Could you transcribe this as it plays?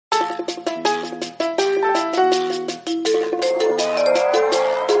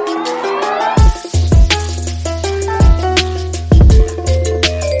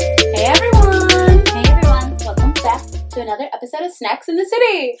Snacks in the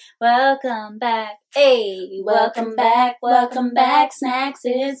City. Welcome back. Hey, welcome back. Welcome back. Snacks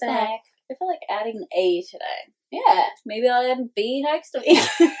is back. I feel like adding an A today. Yeah. Maybe I'll add a B next week.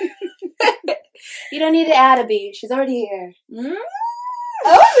 You don't need to add a B. She's already here. Mm.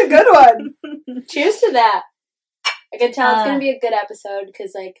 That was a good one. Cheers to that. I can tell it's going to be a good episode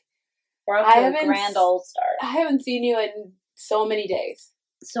because, like, we're off to a grand old start. I haven't seen you in so many days.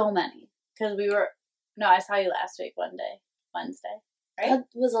 So many. Because I saw you last week Wednesday. Right? That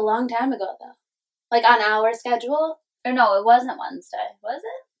was a long time ago, though. Like, on our schedule? Or no, it wasn't Wednesday. Was it?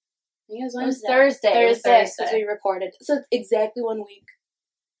 I think it was Wednesday. Thursday. It was Thursday. Because we recorded. So, it's exactly 1 week.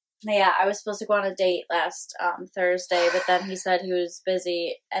 Yeah, I was supposed to go on a date last Thursday, but then he said he was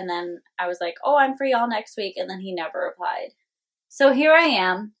busy, and then I was like, oh, I'm free all next week, and then he never replied. So here I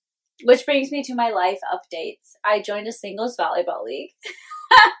am, which brings me to my life updates. I joined a singles volleyball league.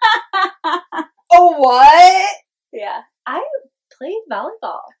 Oh, what? Yeah, I played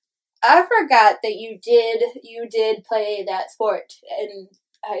volleyball. I forgot that you did play that sport in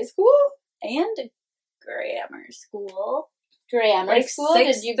high school? And grammar school. Grammar school?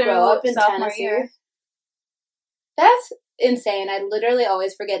 Did you grow up in Tennessee? Year. That's insane. I literally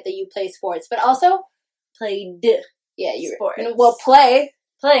always forget that you play sports, but also played. Yeah, you sports. Well, play.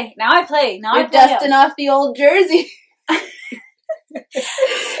 Now I play. You're dusting off the old jersey. Are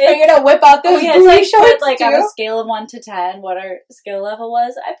you gonna whip out those booty shorts like too? on a scale of 1 to 10, what our skill level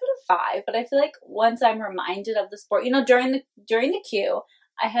was? I put a 5, but I feel like once I'm reminded of the sport, during the queue,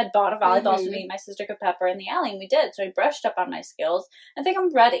 I had bought a volleyball so me and my sister could pepper in the alley, and we did. So I brushed up on my skills. I think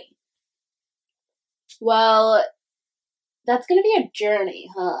I'm ready. Well, that's gonna be a journey,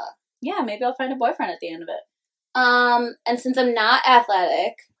 huh? Yeah, maybe I'll find a boyfriend at the end of it. And since I'm not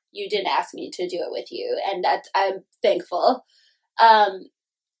athletic, you didn't ask me to do it with you, and I'm thankful. But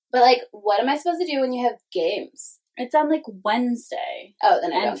like, what am I supposed to do when you have games? It's on like Wednesday. Oh,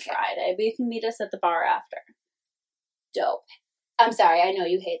 then I don't Friday. But you can meet us at the bar after. Dope. I'm sorry, I know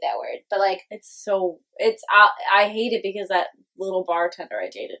you hate that word, but like, I hate it because that little bartender I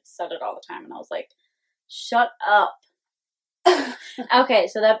dated said it all the time, and I was like, shut up. Okay,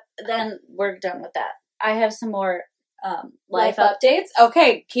 so then we're done with that. I have some more life updates.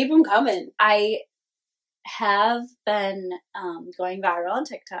 Okay, keep them coming. I have been going viral on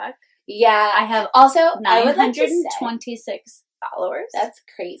TikTok. Yeah, I have also 926 followers. That's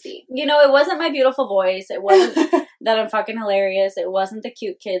crazy. It wasn't my beautiful voice. It wasn't that I'm fucking hilarious. It wasn't the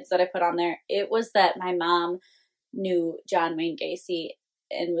cute kids that I put on there. It was that my mom knew John Wayne Gacy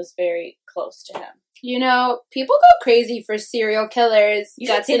and was very close to him. People go crazy for serial killers. You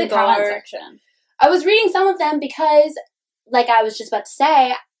should see the comment section. I was reading some of them because, like I was just about to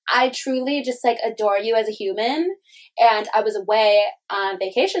say, I truly just, like, adore you as a human. And I was away on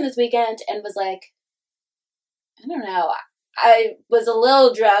vacation this weekend and was like, I don't know. I was a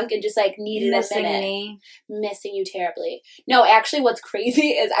little drunk and just, like, needed a minute. Missing you terribly. No, actually, what's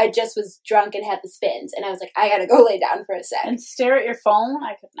crazy is I just was drunk and had the spins. And I was like, I gotta go lay down for a sec. And stare at your phone?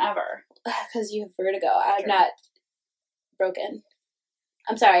 I could never. Because you have vertigo. I'm not broken.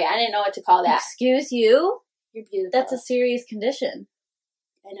 I'm sorry. I didn't know what to call that. Excuse you? You're beautiful. That's a serious condition.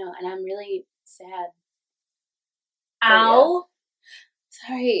 I know, and I'm really sad. Ow.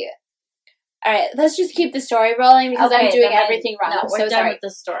 Sorry. All right, let's just keep the story rolling because I'm doing everything wrong. No, we're done with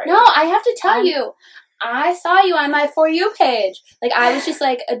the story. No, I have to tell you. I saw you on my For You page. Like, I was just,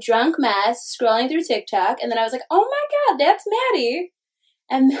 like, a drunk mess scrolling through TikTok, and then I was like, oh my God, that's Maddie.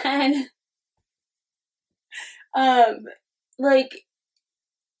 And then, like,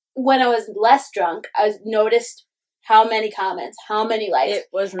 when I was less drunk, I noticed how many comments, how many likes. It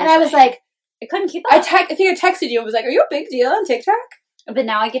was insane. And I was like, I couldn't keep up. I think I texted you and was like, are you a big deal on TikTok? But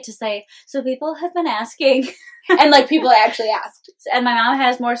now I get to say, so people have been asking. And, like, people actually asked. And my mom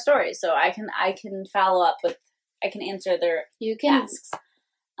has more stories, so I can follow up with, I can answer their asks.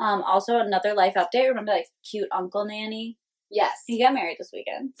 Also, another life update. Remember, like, cute Uncle Nanny? Yes. He got married this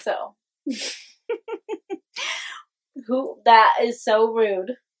weekend, so. That is so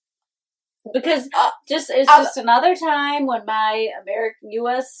rude. Because it's just another time when my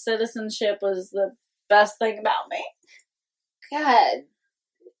U.S. citizenship was the best thing about me. God.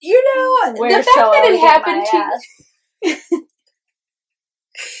 The fact that it happened to you.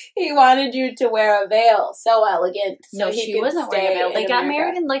 He wanted you to wear a veil. So elegant. So no, she wasn't wearing a veil. They got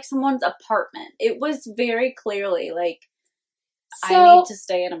married in, like, someone's apartment. It was very clearly, like, I need to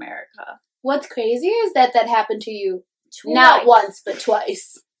stay in America. What's crazy is that happened to you not once, but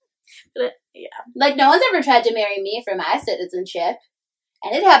twice. Yeah. Like, no one's ever tried to marry me for my citizenship.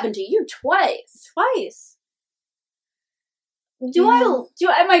 And it happened to you twice.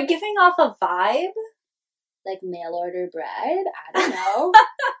 Am I giving off a vibe? like mail order bread? I don't know.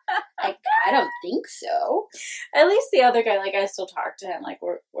 Like, I don't think so. At least the other guy, like, I still talk to him. Like,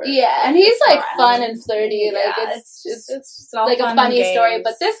 we're yeah, and he's like fun and flirty. Yeah, like it's just all like fun a funny and story. games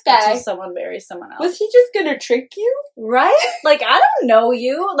But this guy, until someone marries someone else. was he just gonna trick you? Right? Like, I don't know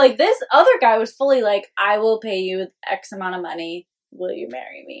you. Like, this other guy was fully like, I will pay you X amount of money. Will you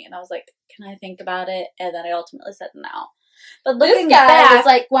marry me? And I was like, can I think about it? And then I ultimately said no. But looking This guy back, was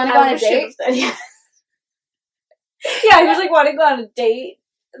like, want to go on a date? Yes. Yeah, he was like, want to go on a date.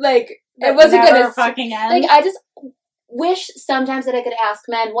 Like, it wasn't gonna fucking end. Like, I just wish sometimes that I could ask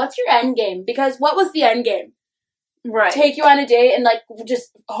men, what's your end game? Because what was the end game? Right. Take you on a date and, like,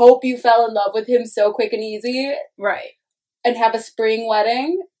 just hope you fell in love with him so quick and easy? Right. And have a spring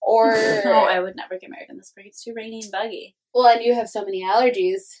wedding? Or... Oh, I would never get married in the spring. It's too rainy and buggy. Well, and you have so many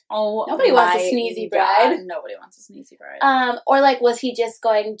allergies. Oh, nobody wants a sneezy bride. Nobody wants a sneezy bride. Or, like, was he just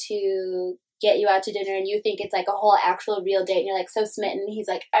going to get you out to dinner and you think it's, like, a whole actual real date and you're, like, so smitten? He's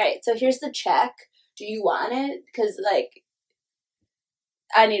like, all right, so here's the check. Do you want it? Because, like,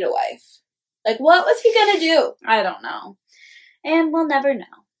 I need a wife. Like, what was he gonna do? I don't know. And we'll never know.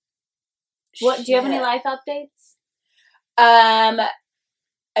 What? Do you have any life updates?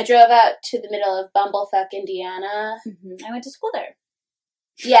 I drove out to the middle of Bumblefuck, Indiana. Mm-hmm. I went to school there.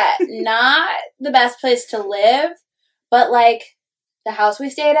 Yeah, not the best place to live, but, like, the house we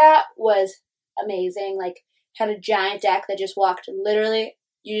stayed at was amazing. Like, had a giant deck that just walked literally,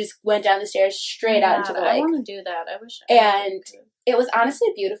 you just went down the stairs straight out into the lake. I want to do that. I wish I And it was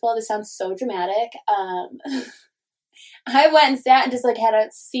honestly beautiful. This sounds so dramatic. I went and sat and just, like, had a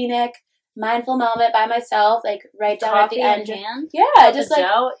scenic, mindful moment by myself, like, right down at the end. Yeah, just, like,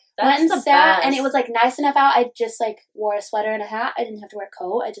 went and sat, best. and it was, like, nice enough out. I just, like, wore a sweater and a hat. I didn't have to wear a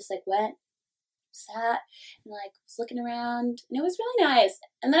coat. I just, like, went, sat, and, like, was looking around, and it was really nice.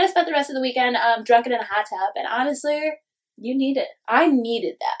 And then I spent the rest of the weekend drunken in a hot tub, and honestly, you need it. I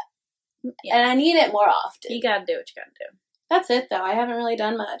needed that. Yeah. And I need it more often. You gotta do what you gotta do. That's it, though. I haven't really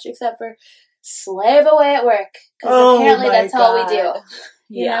done much, except for slave away at work. Because apparently that's all we do.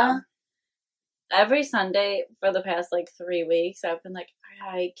 You know? Every Sunday for the past, like, 3 weeks, I've been like,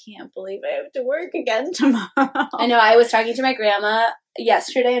 I can't believe I have to work again tomorrow. I know. I was talking to my grandma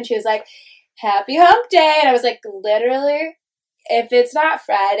yesterday, and she was like, happy hump day. And I was like, literally, if it's not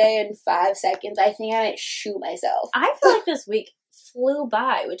Friday in 5 seconds, I think I might shoot myself. I feel like this week flew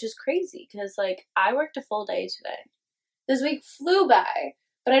by, which is crazy, because, like, I worked a full day today. This week flew by,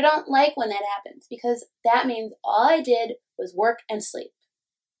 but I don't like when that happens, because that means all I did was work and sleep.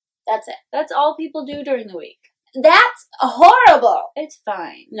 That's it. That's all people do during the week. That's horrible. It's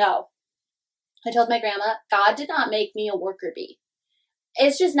fine. No. I told my grandma, God did not make me a worker bee.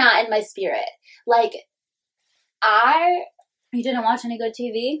 It's just not in my spirit. Like, You didn't watch any good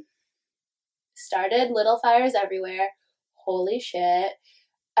TV? Started Little Fires Everywhere. Holy shit.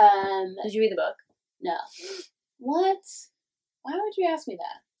 Did you read the book? No. What? Why would you ask me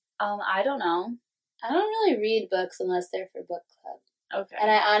that? I don't know. I don't really read books unless they're for book club. Okay.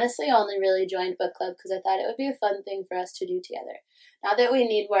 And I honestly only really joined book club because I thought it would be a fun thing for us to do together. Not that we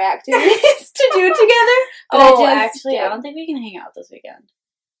need more activities to do together. Oh, actually, I don't think we can hang out this weekend.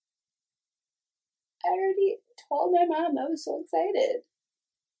 I already told my mom. I was so excited.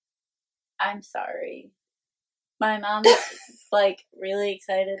 I'm sorry. My mom's, like, really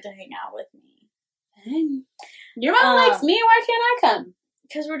excited to hang out with me. Dang. Your mom likes me. Why can't I come?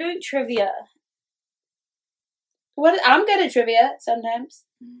 Because we're doing trivia. I'm good at trivia sometimes.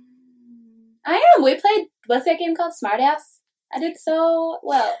 I am. We played, what's that game called? Smartass? I did so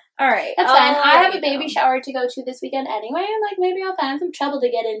well. All right. That's fine. I have a baby shower to go to this weekend anyway, and, like, maybe I'll find some trouble to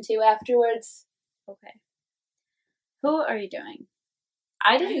get into afterwards. Okay. Who are you doing?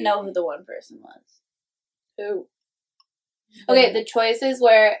 I didn't know who the one person was. Who? Okay, the choices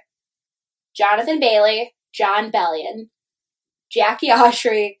were Jonathan Bailey, John Bellion, Jackie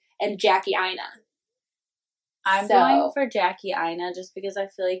Oshry, and Jackie Aina. I'm going for Jackie Aina just because I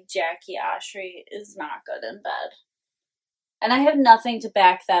feel like Jackie Oshry is not good in bed. And I have nothing to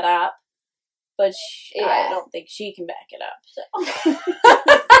back that up, but I don't think she can back it up. So.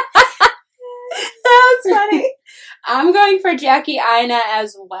 That's funny. I'm going for Jackie Aina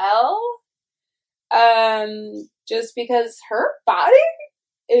as well. Just because her body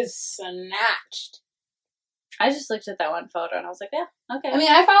is snatched. I just looked at that one photo and I was like, yeah, okay. I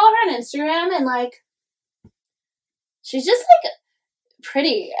mean, I follow her on Instagram and, like, she's just, like,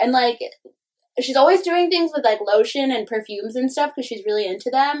 pretty. And, like, she's always doing things with, like, lotion and perfumes and stuff because she's really into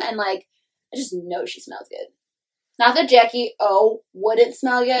them. And, like, I just know she smells good. Not that Jackie wouldn't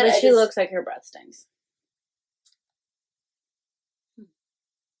smell good. But she looks like her breath stinks.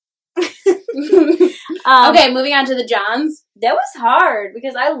 Okay, moving on to the Johns. That was hard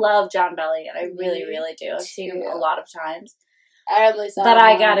because I love John Bellion. I really, Me really do. I've seen him too. a lot of times. I only saw But him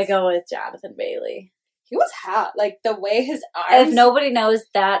I once. gotta go with Jonathan Bailey. He was hot. Like, the way his arms... If nobody knows,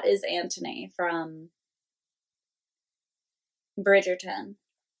 that is Anthony from Bridgerton.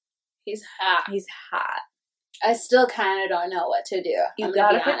 He's hot. He's hot. I still kind of don't know what to do. You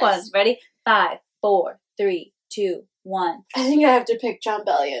gotta pick one. Ready? 5, 4, 3, 2, 1. I think I have to pick John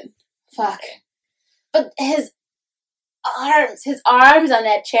Bellion. Fuck. But his arms on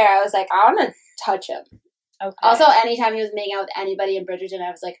that chair, I was like, I want to touch him. Okay. Also, anytime he was making out with anybody in Bridgerton, I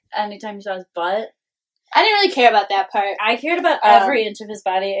was like... Anytime you saw his butt. I didn't really care about that part. I cared about every inch of his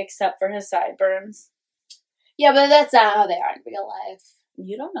body except for his sideburns. Yeah, but that's not how they are in real life.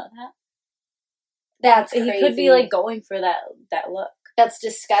 You don't know that. That's crazy. He could be, like, going for that look. That's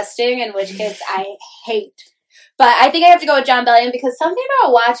disgusting, in which case I hate. But I think I have to go with John Bellion because something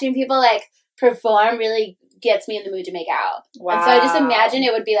about watching people, like, perform really gets me in the mood to make out. Wow. And so I just imagine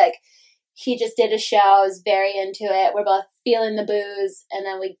it would be like, he just did a show, I was very into it, we're both feeling the booze, and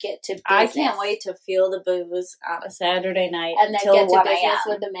then we get to business. I can't wait to feel the booze on a Saturday night and then till get to 1 business a.m.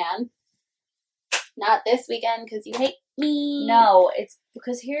 with the man. Not this weekend, because you hate me. No, it's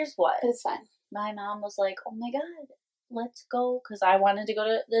because here's what. But it's fine. My mom was like, oh my god, let's go. Because I wanted to go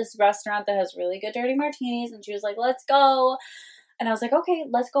to this restaurant that has really good dirty martinis. And she was like, let's go. And I was like, okay,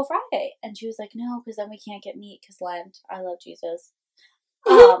 let's go Friday. And she was like, no, because then we can't get meat because Lent. I love Jesus.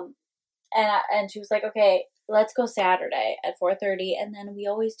 And she was like, okay, let's go Saturday at 4:30. And then we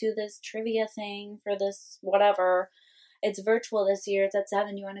always do this trivia thing for this whatever. It's virtual this year. It's at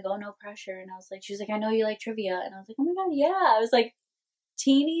 7. You want to go? No pressure. And I was like, she was like, I know you like trivia. And I was like, oh my god, yeah. I was like,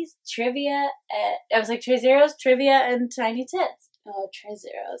 Teenies, trivia, I was like, Tres Zeros, trivia, and Tiny Tits. Oh, Tres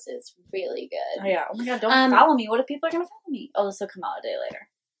Zeros is really good. Oh, yeah. Oh, my God, don't follow me. What if people are going to follow me? Oh, this will come out a day later.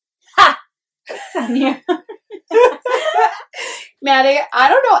 Ha! Maddie, I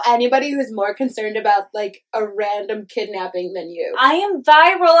don't know anybody who's more concerned about, like, a random kidnapping than you. I am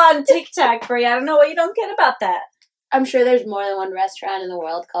viral on TikTok, Brie. I don't know why you don't get about that. I'm sure there's more than one restaurant in the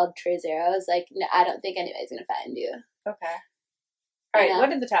world called Tres Zeros. Like, no, I don't think anybody's going to find you. Okay. All right,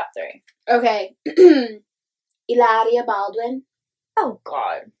 what are the top 3? Okay. Hilaria Baldwin. Oh,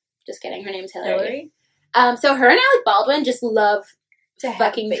 God. Just kidding. Her name's Hillary. So her and Alec Baldwin just love to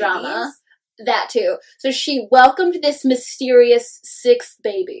fucking drama. That too. So she welcomed this mysterious 6th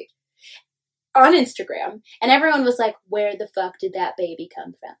baby on Instagram. And everyone was like, where the fuck did that baby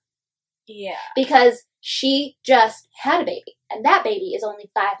come from? Yeah. Because she just had a baby. And that baby is only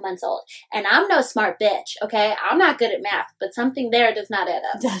 5 months old. And I'm no smart bitch, okay? I'm not good at math, but something there does not add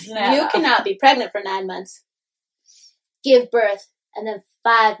up. You cannot be pregnant for 9 months, give birth, and then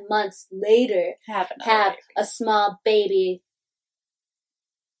 5 months later have a small baby.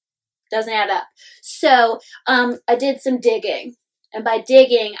 Doesn't add up. So, I did some digging. And by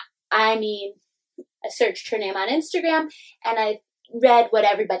digging, I mean, I searched her name on Instagram, and I read what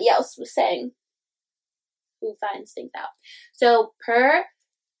everybody else was saying. Who finds things out. So, per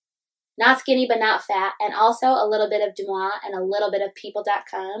not skinny but not fat, and also a little bit of Deuxmoi and a little bit of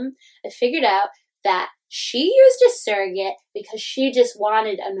people.com, I figured out that she used a surrogate because she just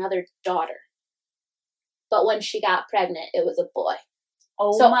wanted another daughter. But when she got pregnant, it was a boy.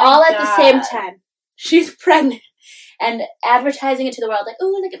 Oh, so my all God. at the same time, she's pregnant and advertising it to the world like,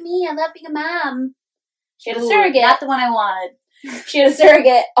 "Oh, look at me! I love being a mom." She had a surrogate. Not the one I wanted. She had a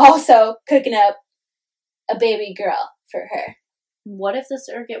surrogate also cooking up a baby girl for her. What if the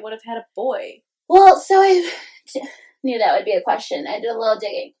surrogate would have had a boy? Well, so I knew that would be a question. I did a little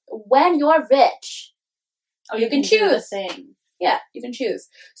digging. When you're rich, you can choose. Yeah, you can choose.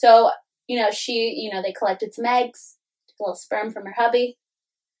 So, they collected some eggs, took a little sperm from her hubby.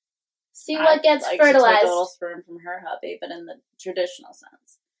 See what gets fertilized. To take a little sperm from her hubby, but in the traditional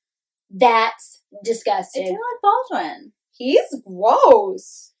sense. That's disgusting. It's Alec Baldwin. He's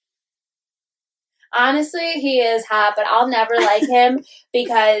gross. Honestly, he is hot, but I'll never like him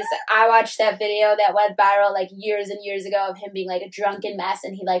because I watched that video that went viral like years and years ago of him being like a drunken mess,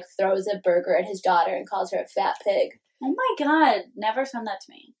 and he like throws a burger at his daughter and calls her a fat pig. Oh my God, never send that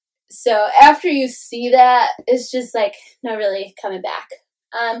to me. So after you see that, it's just like not really coming back.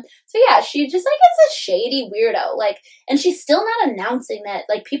 So yeah, she just like is a shady weirdo, like, and she's still not announcing that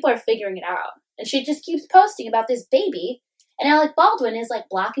like people are figuring it out, and she just keeps posting about this baby. And Alec Baldwin is, like,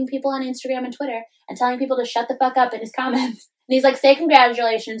 blocking people on Instagram and Twitter and telling people to shut the fuck up in his comments. And he's like, say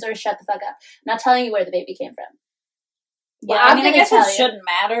congratulations or shut the fuck up. I'm not telling you where the baby came from. Well, yeah, I guess it shouldn't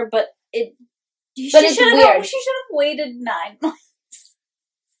matter, but it's weird. She should have waited 9 months.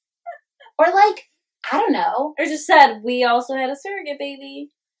 Or, like, I don't know. Or just said, we also had a surrogate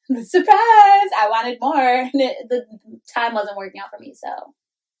baby. Surprise! I wanted more. And the time wasn't working out for me, so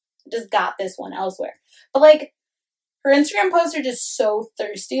I just got this one elsewhere. But, like, her Instagram posts are just so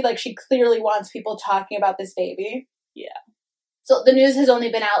thirsty. Like, she clearly wants people talking about this baby. Yeah. So the news has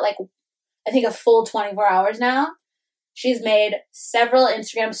only been out, like, I think a full 24 hours now. She's made several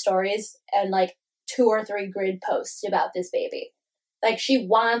Instagram stories and, like, 2 or 3 grid posts about this baby. Like, she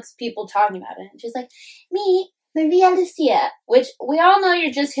wants people talking about it. And she's like, me, Maria Lucia, which we all know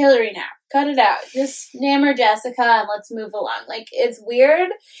you're just Hillary now. Cut it out. Just name her Jessica and let's move along. Like, it's weird,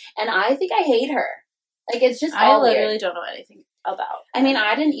 and I think I hate her. Like, it's just all I literally weird. don't know anything about. I mean,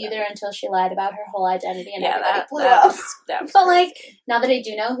 I didn't either until she lied about her whole identity and everybody that blew up. that was But, like, crazy. now that I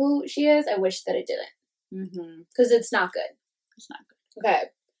do know who she is, I wish that I didn't. Mm-hmm. Because it's not good. It's not good. Okay.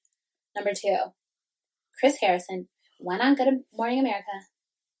 Number 2. Chris Harrison went on Good Morning America,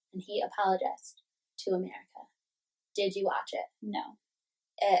 and he apologized to America. Did you watch it? No.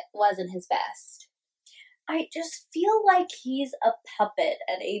 It wasn't his best. I just feel like he's a puppet,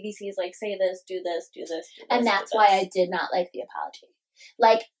 and ABC's like, say this, do this, do this, do this. And that's why I did not like the apology.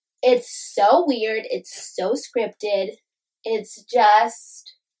 Like, it's so weird. It's so scripted. It's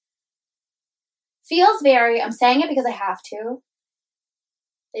just feels very, I'm saying it because I have to.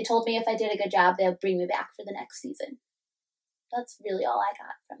 They told me if I did a good job, they'll bring me back for the next season. That's really all I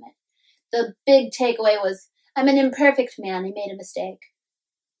got from it. The big takeaway was, I'm an imperfect man. I made a mistake.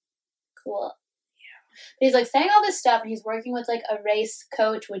 Cool. Yeah. But he's like saying all this stuff, and he's working with like a race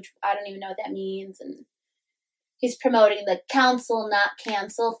coach, which I don't even know what that means. And he's promoting the counsel, not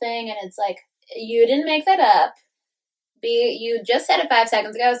cancel thing. And it's like, you didn't make that up. You just said it 5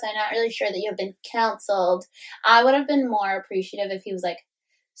 seconds ago, so I'm not really sure that you've been counseled. I would have been more appreciative if he was like,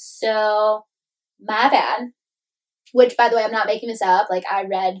 so, my bad. Which, by the way, I'm not making this up. Like, I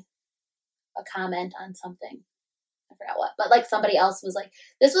read a comment on something. I forgot what. But, like, somebody else was like,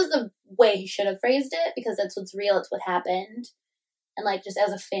 this was the way he should have phrased it, because that's what's real. It's what happened. And, like, just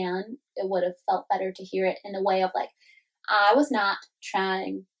as a fan, it would have felt better to hear it in a way of, like, I was not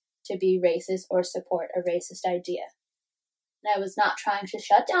trying to be racist or support a racist idea. And I was not trying to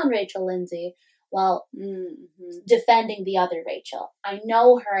shut down Rachel Lindsay while defending the other Rachel. I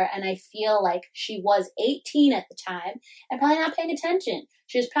know her, and I feel like she was 18 at the time and probably not paying attention.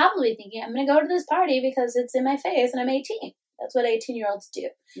 She was probably thinking, I'm going to go to this party because it's in my face and I'm 18. That's what 18-year-olds do.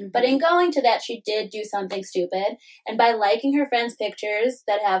 Mm-hmm. But in going to that, she did do something stupid. And by liking her friends' pictures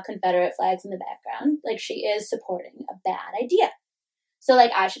that have Confederate flags in the background, like, she is supporting a bad idea. So,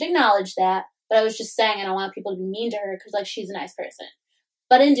 like, I should acknowledge that. But I was just saying I don't want people to be mean to her because, like, she's a nice person.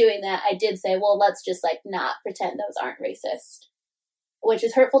 But in doing that, I did say, well, let's just, like, not pretend those aren't racist. Which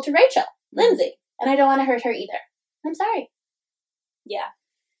is hurtful to Rachel Lindsay. And I don't want to hurt her either. I'm sorry. Yeah.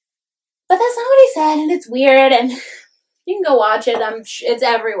 But that's not what he said, and it's weird, and you can go watch it. It's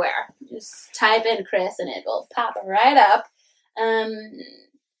everywhere. Just type in Chris, and it will pop right up.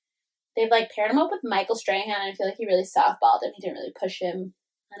 They've, like, paired him up with Michael Strahan, and I feel like he really softballed him. He didn't really push him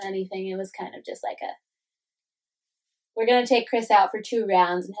on anything. It was kind of just like we're going to take Chris out for 2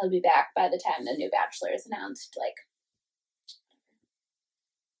 rounds, and he'll be back by the time the new Bachelor is announced. Like,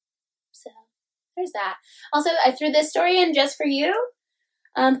 so there's that. Also, I threw this story in just for you.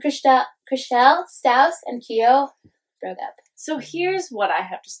 Chrishell Stause and Keo broke up. So here's what I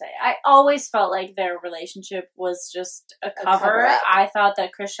have to say. I always felt like their relationship was just a cover. I thought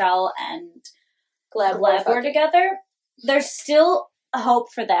that Chrishell and Gleb were together. There's still a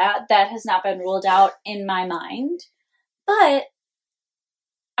hope for that. That has not been ruled out in my mind. But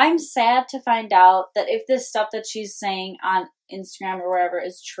I'm sad to find out that if this stuff that she's saying on Instagram or wherever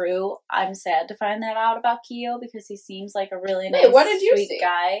is true, I'm sad to find that out about Keo because he seems like a really nice, what did you sweet see?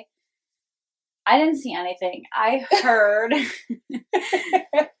 Guy. I didn't see anything. I heard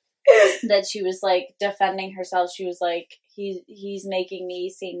that she was, like, defending herself. She was like, he's making me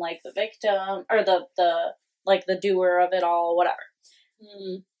seem like the victim or the the doer of it all, whatever.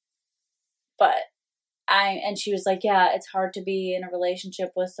 But and she was like, yeah, it's hard to be in a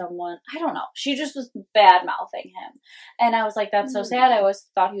relationship with someone. I don't know. She just was bad mouthing him. And I was like, that's so sad. I always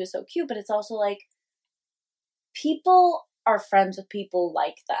thought he was so cute, but it's also like, people are friends with people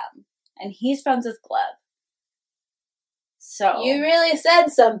like them. And he's friends with Gleb. So. You really said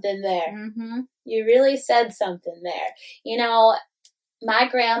something there. Mm-hmm. You really said something there. You know, my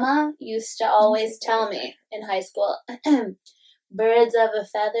grandma used to always tell me in high school, birds of a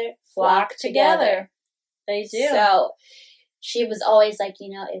feather flock together. They do. So she was always like,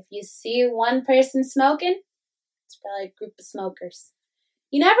 you know, if you see one person smoking, it's probably a group of smokers.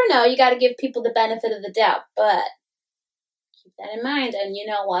 You never know. You got to give people the benefit of the doubt, but keep that in mind. And you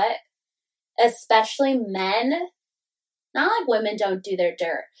know what? Especially men, not like women don't do their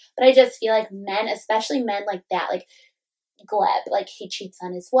dirt, but I just feel like men, especially men like that, like Gleb, like he cheats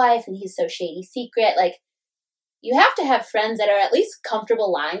on his wife and he's so shady secret. Like, you have to have friends that are at least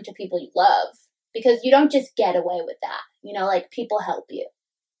comfortable lying to people you love, because you don't just get away with that. You know, like, people help you.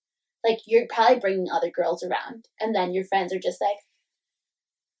 Like, you're probably bringing other girls around, and then your friends are just like,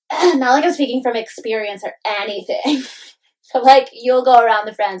 not like I'm speaking from experience or anything, but like, you'll go around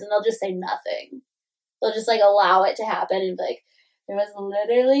the friends and they'll just say nothing. They'll just like allow it to happen and be like, there was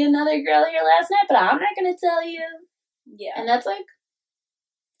literally another girl here last night, but I'm not going to tell you. Yeah. And that's like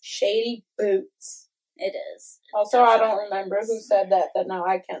shady boots. It is. Also, I don't remember who said that, but now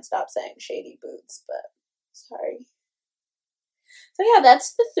I can't stop saying shady boots, but sorry. So yeah,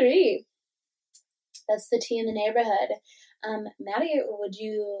 that's the 3. That's the tea in the neighborhood. Maddie, would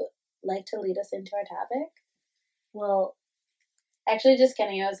you like to lead us into our topic? Well, actually, just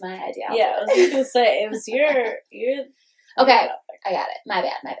kidding. It was my idea. Yeah, I was going to say, it was your okay, I got it. My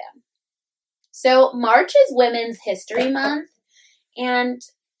bad. So, March is Women's History Month, and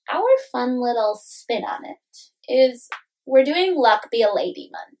our fun little spin on it is we're doing Luck Be a Lady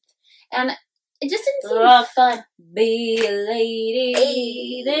Month. And it just didn't seem Luck fun. Be a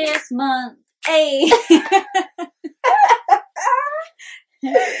lady this month. Hey.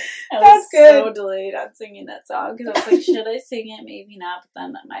 I was so delayed on singing that song because I was like, should I sing it? Maybe not. But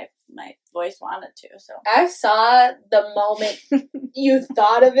then my voice wanted to. So I saw the moment you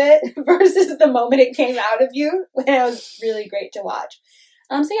thought of it versus the moment it came out of you, and it was really great to watch.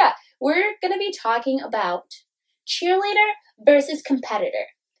 So yeah, we're gonna be talking about cheerleader versus competitor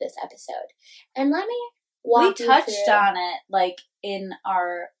this episode, and let me walk you through. We touched on it like in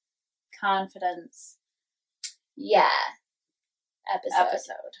our confidence. Yeah.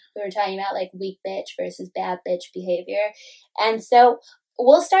 Episode. We were talking about like weak bitch versus bad bitch behavior. And so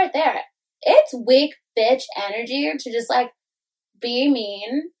we'll start there. It's weak bitch energy to just like be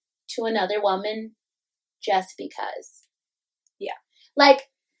mean to another woman just because. Yeah. Like,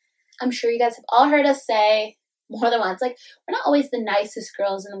 I'm sure you guys have all heard us say more than once, like, we're not always the nicest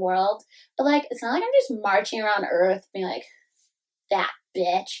girls in the world, but like, it's not like I'm just marching around Earth being like, that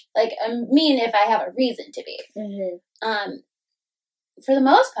bitch. Like, I mean, if I have a reason to be. Mm-hmm. For the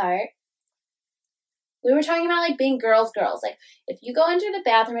most part, we were talking about, like, being girls. Like, if you go into the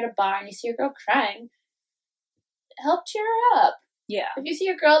bathroom at a bar and you see a girl crying, help cheer her up. Yeah. If you see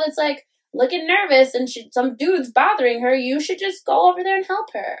a girl that's, like, looking nervous and some dude's bothering her, you should just go over there and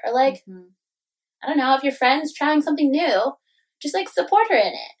help her. Or, like, I don't know, if your friend's trying something new, just, like, support her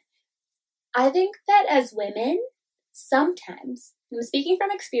in it. I think that as women, sometimes, I'm speaking from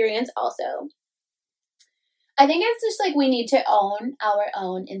experience also, I think it's just like we need to own our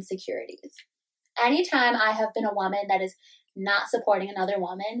own insecurities. Anytime I have been a woman that is not supporting another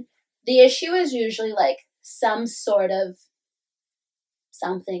woman, the issue is usually like some sort of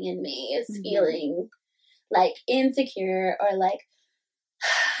something in me is feeling like insecure, or like,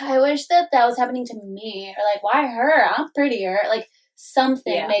 I wish that was happening to me, or like, why her? I'm prettier. Like,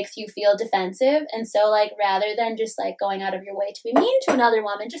 something makes you feel defensive. And so, like, rather than just like going out of your way to be mean to another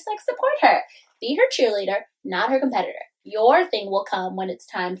woman, just like support her. Be her cheerleader, not her competitor. Your thing will come when it's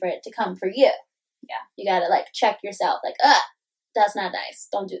time for it to come for you. Yeah. You gotta, like, check yourself. Like, that's not nice.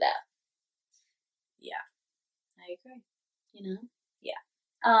 Don't do that. Yeah. I agree. You know? Yeah.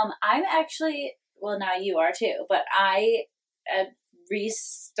 I'm actually, well, now you are too, but I am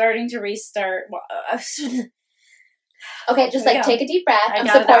starting to restart. Okay, just, like, take a deep breath. I'm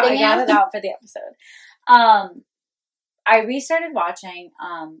supporting you. I got it out for the episode. I restarted watching.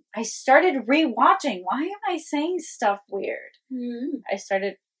 I started rewatching. Why am I saying stuff weird? I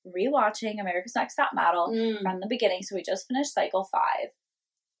started rewatching America's Next Top Model from the beginning. So we just finished cycle 5.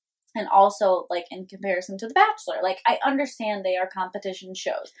 And also, like, in comparison to The Bachelor, like, I understand they are competition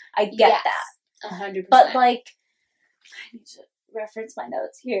shows. I get that. 100%. But, like, I need to reference my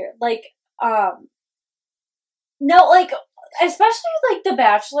notes here. Like, no, like, especially, like, The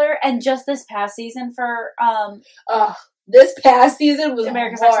Bachelor and just this past season for, this past season was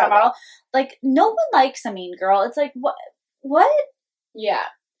America's Next Top Model. Like, no one likes a mean girl. It's like, what? Yeah.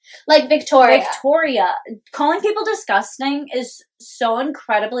 Like Victoria. Calling people disgusting is so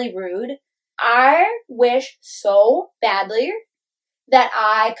incredibly rude. I wish so badly that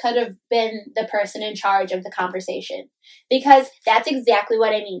I could have been the person in charge of the conversation. Because that's exactly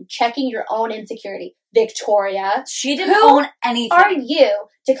what I mean. Checking your own insecurity. Victoria. She didn't own anything. Who are you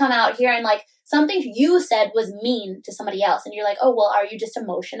to come out here and, like, something you said was mean to somebody else, and you're like, oh, well, are you just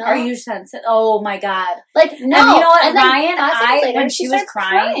emotional? Are you sensitive? Oh, my God. Like, no. And you know what, and Ryan, when she was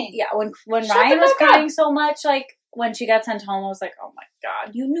crying, yeah, when Ryan was crying so much, like, when she got sent home, I was like, oh, my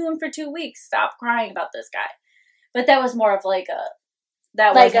God, you knew him for 2 weeks. Stop crying about this guy. But that was more of like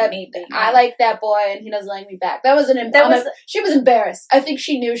that like wasn't me being I mean. like that boy and he doesn't like me back. She was embarrassed. I think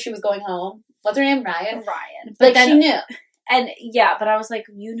she knew she was going home. What's her name? Ryan. But Like then, she knew. And yeah, but I was like,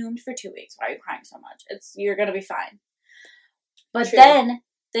 you noomed for 2 weeks. Why are you crying so much? You're gonna be fine. But True. then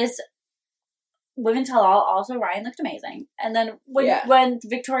this Women Tell All, also Ryan looked amazing. And then when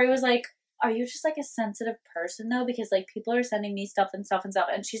Victoria was like, are you just like a sensitive person though? Because like people are sending me stuff. And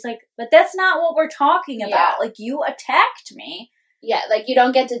she's like, but that's not what we're talking about. Yeah. Like you attacked me. Yeah, like you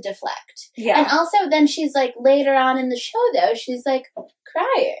don't get to deflect. Yeah. And also then she's like later on in the show though, she's like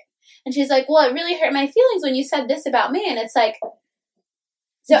crying. And she's like, well, it really hurt my feelings when you said this about me. And it's like,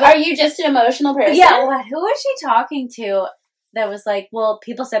 so are you just an emotional person? Yeah, who was she talking to that was like, well,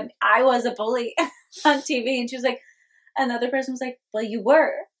 people said I was a bully on TV. And she was like, another person was like, well, you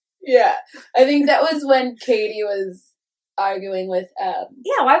were. Yeah. I think that was when Katie was arguing with...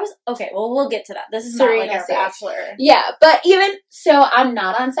 okay, well, we'll get to that. This is Serena not like our Bachelor. Yeah, but even... So I'm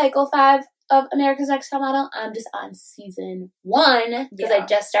not on cycle 5 of America's Next Top Model. I'm just on season 1 because I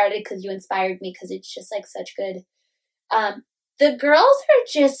just started because you inspired me because it's just like such good... the girls are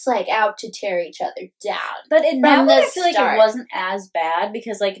just like out to tear each other down. But now I feel like it wasn't as bad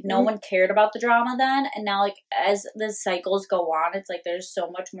because like no one cared about the drama then, and now like as the cycles go on, it's like there's so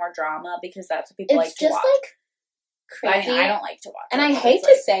much more drama because that's what people like to watch. It's just like crazy. I don't like to watch and it. I hate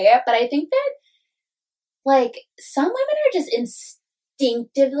to say it, but I think that like some women are just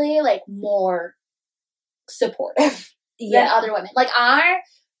instinctively like more supportive than other women. Like I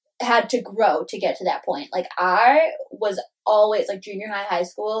had to grow to get to that point. Like I was always like junior high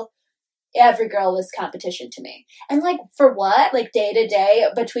school, every girl was competition to me. And like for what? Like day to day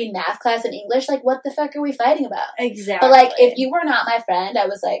between math class and English, like what the fuck are we fighting about? Exactly. But like if you were not my friend, I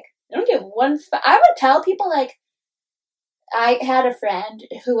was like, I don't give one I would tell people like I had a friend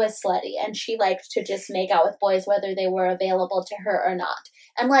who was slutty and she liked to just make out with boys whether they were available to her or not.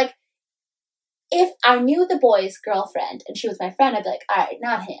 And like if I knew the boy's girlfriend and she was my friend, I'd be like, all right,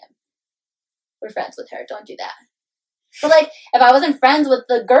 not him. We're friends with her. Don't do that. But, like, if I wasn't friends with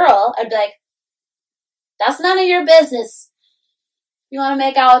the girl, I'd be like, that's none of your business. You want to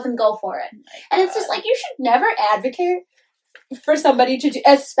make out with him, go for it. And it's just like, you should never advocate for somebody to do,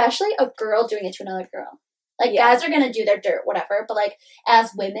 especially a girl doing it to another girl. Like, guys are going to do their dirt, whatever. But, like,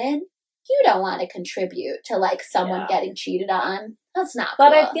 as women, you don't want to contribute to, like, someone getting cheated on. That's not cool.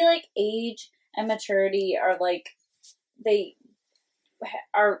 But I feel like age and maturity are, like, they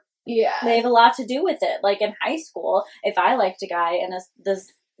have a lot to do with it. Like, in high school, if I liked a guy and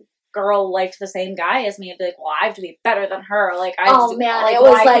this girl liked the same guy as me, I'd be like, well, I have to be better than her. Like, it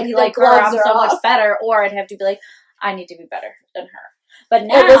was like he like her, I'm so much better. Or I'd have to be like, I need to be better than her. But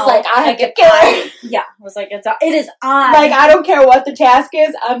now, it was like, I have to kill her. Yeah, it was like, it is on. Like, I don't care what the task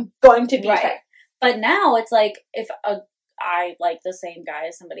is, I'm going to beat her. But now, it's like, if I like the same guy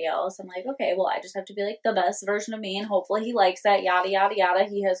as somebody else, I'm like, okay, well, I just have to be like the best version of me, and hopefully he likes that, yada, yada, yada,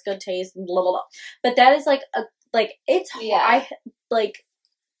 he has good taste, blah, blah, blah. But that is like, it's hard.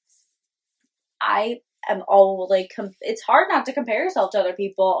 I am all like, it's hard not to compare yourself to other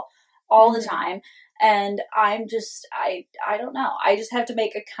people all the time. And I'm just, I don't know. I just have to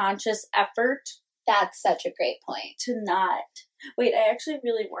make a conscious effort. That's such a great point. To not. Wait, I actually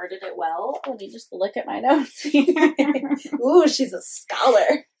really worded it well. Let me just look at my notes. Ooh, she's a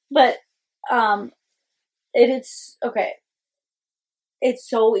scholar. But, it's, okay. It's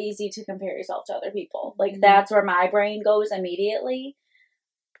so easy to compare yourself to other people. Like, that's where my brain goes immediately.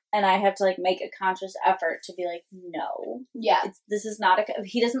 And I have to, like, make a conscious effort to be like, no. Yeah. This is not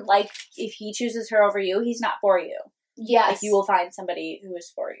he doesn't like, if he chooses her over you, he's not for you. Yes. Like, you will find somebody who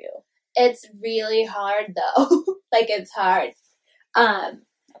is for you. It's really hard, though. Like, it's hard.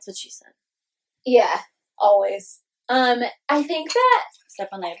 That's what she said. Yeah. Always. I think that...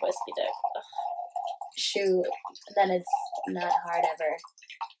 Except when they have whiskey dick. Ugh. Shoot. Then it's not hard ever.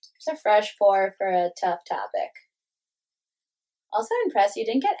 It's a fresh pour for a tough topic. Also impressed you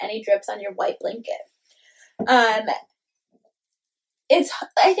didn't get any drips on your white blanket. I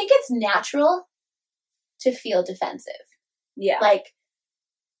think it's natural to feel defensive. Yeah. Like,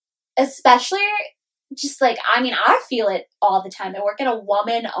 especially just like, I mean, I feel it all the time. I work at a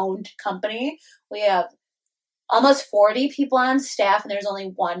woman-owned company. We have almost 40 people on staff and there's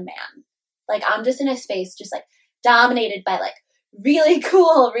only one man. Like, I'm just in a space just like dominated by like really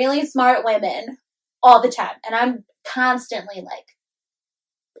cool, really smart women all the time. And I'm constantly like,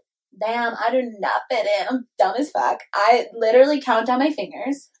 damn, I do not fit in. I'm dumb as fuck. I literally count on my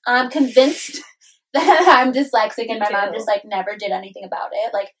fingers. I'm convinced that I'm dyslexic and my mom just like never did anything about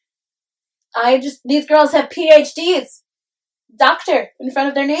it. Like, these girls have PhDs, doctor in front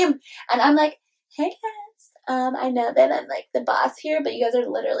of their name. And I'm like, hey guys, I know that I'm like the boss here, but you guys are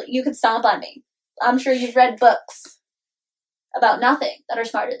literally, you could stomp on me. I'm sure you've read books about nothing that are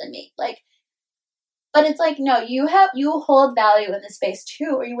smarter than me. Like, but it's like, no, you hold value in this space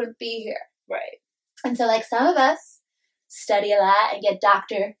too, or you wouldn't be here. Right. And so, like, some of us study a lot and get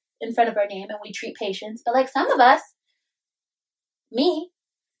doctor in front of our name and we treat patients. But, like, some of us, me,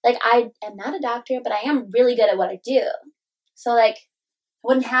 like, I am not a doctor, but I am really good at what I do. So, like, I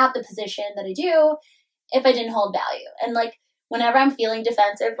wouldn't have the position that I do if I didn't hold value. And, like, whenever I'm feeling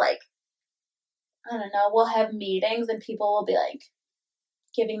defensive, like, I don't know, we'll have meetings and people will be, like,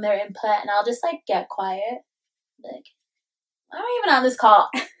 giving their input, and I'll just, like, get quiet. Like, why am I even on this call?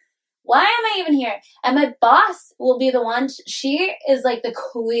 Why am I even here? And my boss will be the one, she is, like, the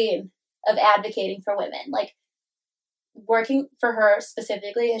queen of advocating for women. Like, working for her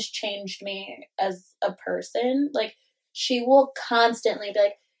specifically has changed me as a person. Like, she will constantly be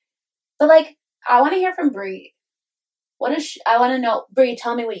like, but, like, I want to hear from Brie. I want to know, Brie,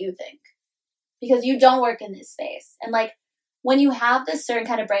 tell me what you think. Because you don't work in this space. And, like, when you have this certain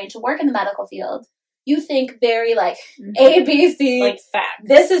kind of brain to work in the medical field, you think very, like, A, B, C. Like facts.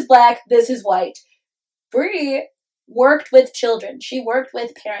 This is black, this is white. Brie worked with children. She worked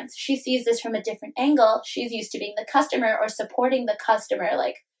with parents. She sees this from a different angle. She's used to being the customer or supporting the customer.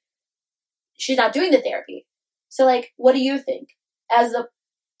 Like, she's not doing the therapy. So, like, what do you think? As a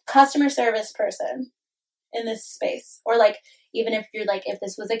customer service person in this space, or, like, even if you're, like, if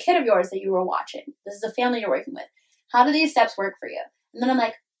this was a kid of yours that you were watching, this is a family you're working with, how do these steps work for you? And then I'm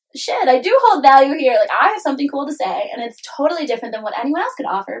like, shit, I do hold value here. Like, I have something cool to say, and it's totally different than what anyone else could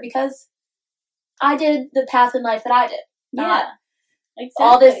offer because I did the path in life that I did. Yeah. Exactly.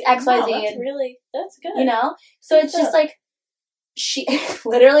 All this XYZ. Wow, that's good. You know? So it's just like, she,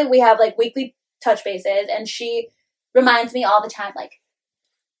 literally, we have, like, weekly touch bases, and she reminds me all the time, like,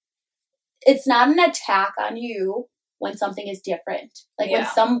 it's not an attack on you when something is different. Like, when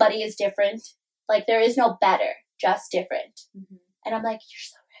somebody is different, like, there is no better, just different. Mm-hmm. And I'm like, you're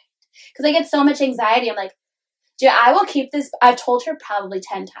so right. Because I get so much anxiety. I'm like, dude, I will keep this. I've told her probably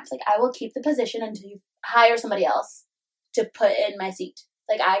 10 times, like, I will keep the position until you hire somebody else to put in my seat.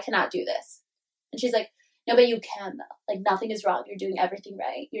 Like, I cannot do this. And she's like, no, but you can, though. Like, nothing is wrong. You're doing everything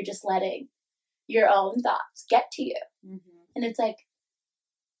right. You're just letting your own thoughts get to you. Mm-hmm. And it's like,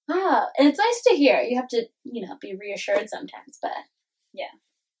 wow. And it's nice to hear. You have to, you know, be reassured sometimes. But yeah,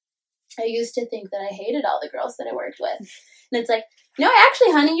 I used to think that I hated all the girls that I worked with. And it's like, no,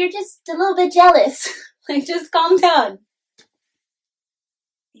 actually, honey, you're just a little bit jealous. Like, just calm down.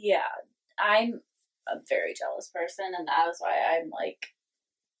 Yeah, I'm a very jealous person, and that is why I'm like,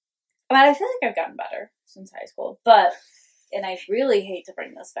 I mean, I feel like I've gotten better since high school, but, and I really hate to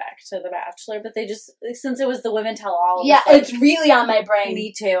bring this back to The Bachelor, but they just, since it was the women tell all, yeah, like, it's really on my brain.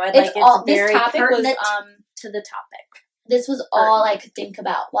 Me too, and it's, like, it's very this topic pertinent was, to the topic. This was all I could think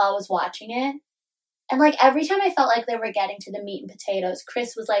about while I was watching it. And, like, every time I felt like they were getting to the meat and potatoes,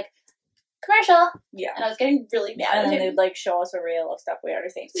 Chris was like, commercial. Yeah. And I was getting really mad at him. And then they'd, like, show us a reel of stuff we already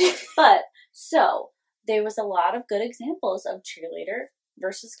seen. But, so, there was a lot of good examples of cheerleader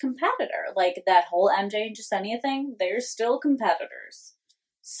versus competitor. Like, that whole MJ and Jasenia thing, they're still competitors.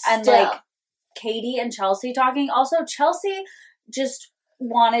 And, like, Katie and Chelsea talking. Also, Chelsea just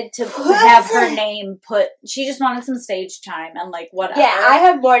wanted to have her name put, she just wanted some stage time and, like, whatever. Yeah, I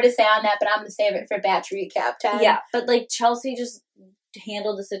have more to say on that, but I'm going to save it for batch recap time. Yeah, but, like, Chelsea just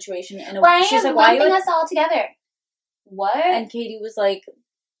handled the situation in a way. She's like, why are you us all together? What? And Katie was like,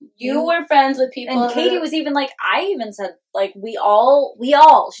 you were friends with people. And Katie was even like, I even said, like, we all,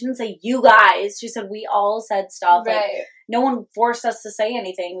 she didn't say you guys, she said we all said stuff. Right. Like, no one forced us to say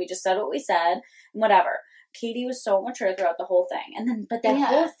anything. We just said what we said, and whatever. Katie was so mature throughout the whole thing. And then, but that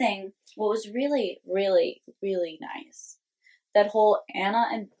whole thing, what was really, really, really nice, that whole Anna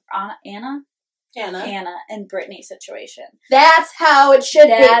and Brittany situation. That's how it should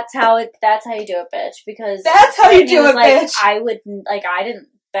be. That's how you do it, bitch. Because that's how you do it, like, bitch. I didn't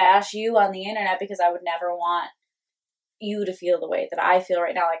bash you on the internet because I would never want you to feel the way that I feel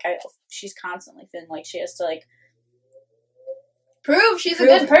right now. Like, she's constantly feeling like she has to, like, prove she's a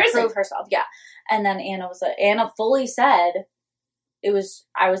good person. Prove herself, yeah. And then Anna fully said I was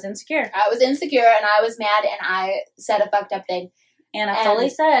insecure. I was insecure and I was mad and I said a fucked up thing. Anna fully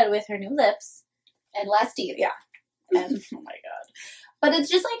said with her new lips. And less teeth. Yeah. And, oh my god. But it's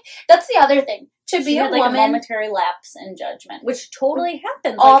just like, that's the other thing. To be a woman. Like, a momentary lapse in judgment, which totally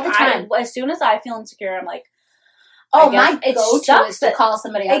happens. All like, the time. As soon as I feel insecure, I'm like, oh, my go-to is to call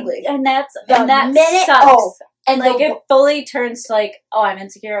somebody ugly. And that minute, sucks. Oh, and like, it fully turns to, like, oh, I'm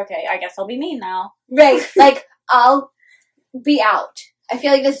insecure, okay, I guess I'll be mean now. Right. Like, I'll be out. I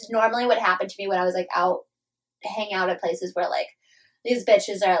feel like this is normally what happened to me when I was, like, out hang out at places where, like, these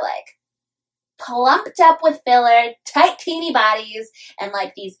bitches are, like, plumped up with filler, tight, teeny bodies, and,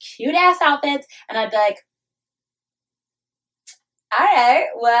 like, these cute-ass outfits, and I'd be like, all right,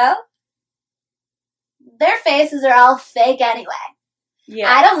 well, their faces are all fake anyway.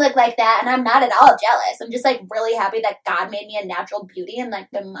 Yeah. I don't look like that, and I'm not at all jealous. I'm just, like, really happy that God made me a natural beauty, and,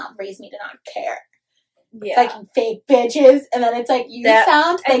 like, my mom raised me to not care. Yeah. Fucking fake bitches, and then it's like, you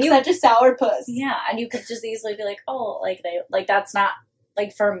sound like such a sour puss. Yeah, and you could just easily be like, oh, like, they, like, that's not,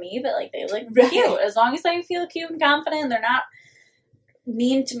 like, for me, but, like, they look cute. As long as they feel cute and confident, and they're not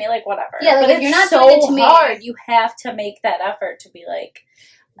mean to me, like, whatever. Yeah, like, but if you're it's not doing it to me, hard. You have to make that effort to be like,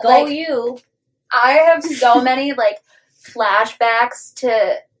 go like, you. I have so many, like, flashbacks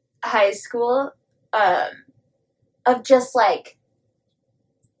to high school, of just, like,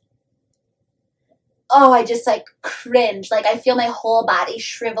 oh, I just, like, cringe. Like, I feel my whole body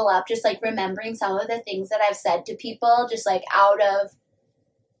shrivel up just, like, remembering some of the things that I've said to people just, like, out of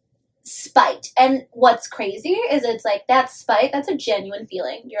spite. And what's crazy is it's, like, that spite, that's a genuine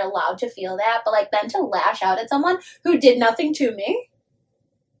feeling. You're allowed to feel that. But, like, then to lash out at someone who did nothing to me,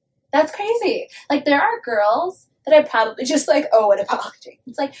 that's crazy. Like, there are girls that I probably just, like, owe an apology.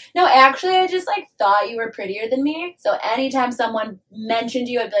 It's like, no, actually, I just, like, thought you were prettier than me. So anytime someone mentioned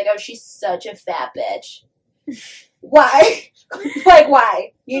you, I'd be like, oh, she's such a fat bitch. Why? Like,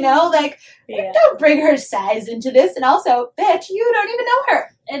 why? You know? Like, don't bring her size into this. And also, bitch, you don't even know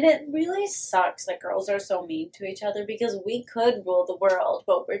her. And it really sucks that girls are so mean to each other because we could rule the world,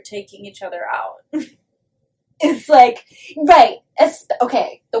 but we're taking each other out. It's like, right.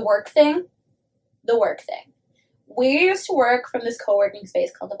 Okay, the work thing. We used to work from this co-working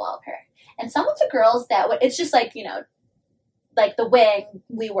space called Evolve Her. And some of the girls that would, it's just like, you know, like the wing,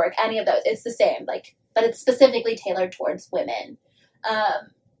 we work, any of those, it's the same, like, but it's specifically tailored towards women.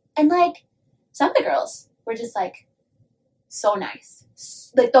 And like, some of the girls were just like, so nice.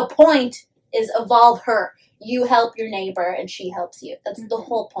 Like, the point is Evolve Her. You help your neighbor and she helps you. That's the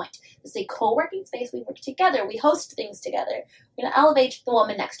whole point. It's a co-working space. We work together. We host things together. We're going to elevate the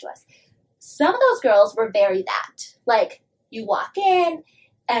woman next to us. Some of those girls were very that. Like, you walk in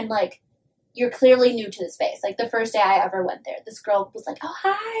and, like, you're clearly new to the space. Like, the first day I ever went there, this girl was like, oh,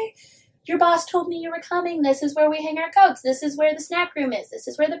 hi. Your boss told me you were coming. This is where we hang our coats. This is where the snack room is. This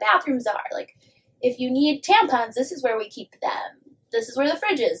is where the bathrooms are. Like, if you need tampons, this is where we keep them. This is where the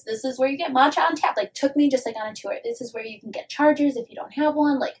fridge is. This is where you get matcha on tap. Like, took me just, like, on a tour. This is where you can get chargers if you don't have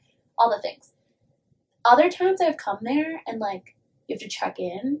one. Like, all the things. Other times I've come there and, like, you have to check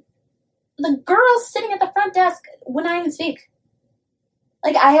in. The girl sitting at the front desk would not even speak.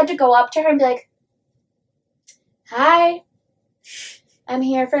 Like, I had to go up to her and be like, hi, I'm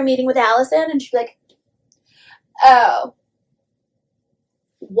here for a meeting with Allison. And she'd be like, oh,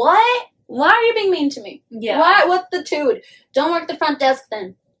 what? Why are you being mean to me? Yeah. Why? What's the dude? Don't work the front desk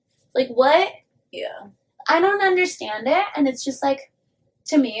then. Like, what? Yeah. I don't understand it. And it's just like,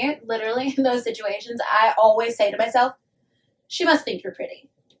 to me, literally, in those situations, I always say to myself, she must think you're pretty.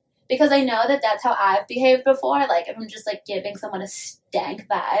 Because I know that that's how I've behaved before. Like, if I'm just, like, giving someone a stank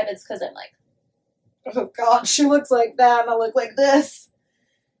vibe, it's because I'm like, oh, God, she looks like that, and I look like this.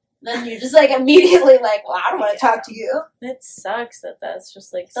 Then you're just, like, immediately like, well, I don't want to talk to you. It sucks that that's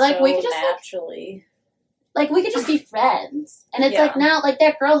just, like, but, like, so we could just, naturally. Like, we could just be friends. And it's, like, now, like,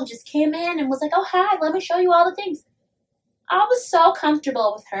 that girl who just came in and was like, oh, hi, let me show you all the things. I was so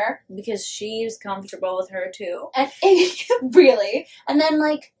comfortable with her. Because she's comfortable with her, too. And really. And then,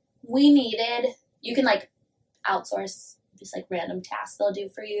 like, we needed, you can, like, outsource just, like, random tasks they'll do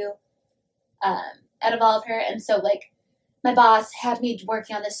for you at Evolve Her. And so, like, my boss had me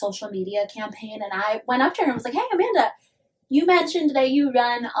working on this social media campaign, and I went up to her and was like, hey, Amanda, you mentioned that you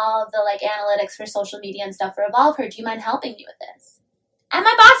run all of the, like, analytics for social media and stuff for Evolve Her. Do you mind helping me with this? And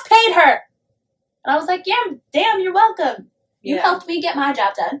my boss paid her! And I was like, yeah, damn, you're welcome. You helped me get my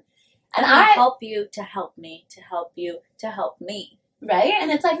job done. And I help you to help me, to help you, to help me. Right? And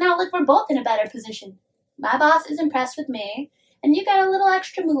it's like, now, look, we're both in a better position. My boss is impressed with me, and you got a little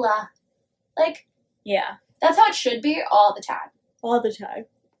extra moolah. Like, yeah. That's how it should be all the time. All the time.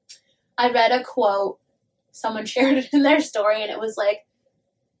 I read a quote. Someone shared it in their story, and it was like,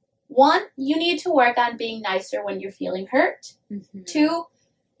 1, you need to work on being nicer when you're feeling hurt. Mm-hmm. 2,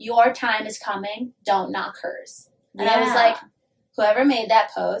 your time is coming. Don't knock hers. And I was like, whoever made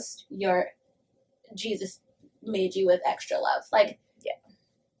that post, Jesus made you with extra love. Like, yeah.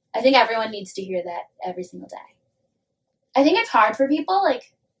 I think everyone needs to hear that every single day. I think it's hard for people,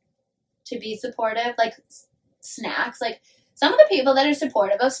 like, to be supportive, like, snacks. Like, some of the people that are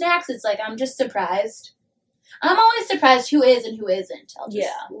supportive of snacks, it's like, I'm just surprised. I'm always surprised who is and who isn't. I'll just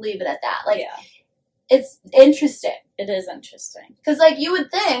leave it at that. Like, it's interesting. It is interesting. Because, like, you would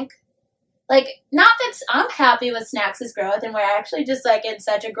think, like, not that I'm happy with Snacks' growth, and we're actually just, like, in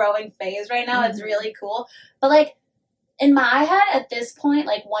such a growing phase right now. It's really cool. But, like, in my head, at this point,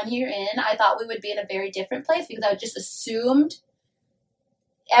 like, 1 year in, I thought we would be in a very different place because I just assumed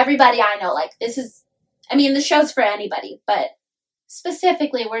everybody I know, like, this is, I mean, the show's for anybody, but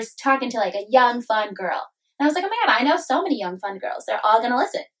specifically, we're talking to, like, a young, fun girl. And I was like, oh my God, I know so many young, fun girls. They're all going to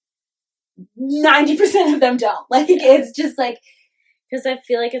listen. 90% of them don't. Like, it's just, like... Because I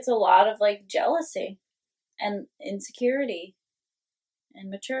feel like it's a lot of, like, jealousy and insecurity and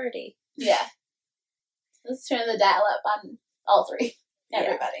maturity. Yeah. Let's turn the dial up on all three.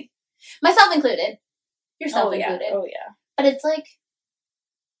 Everybody. Yeah. Myself included. Yourself included. Oh, yeah. But it's like...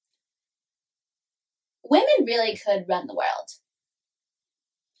 Women really could run the world.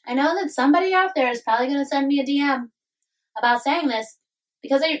 I know that somebody out there is probably going to send me a DM about saying this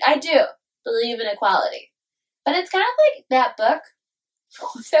because I do believe in equality. But it's kind of like that book.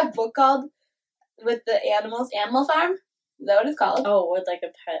 What's that book called? With the animals? Animal Farm? Is that what it's called? Oh, with like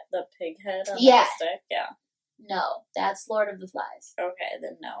the pig head on the stick? Yeah. No, that's Lord of the Flies. Okay,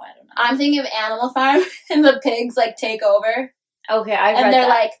 then no, I don't know. I'm thinking of Animal Farm and the pigs like take over. Okay, I read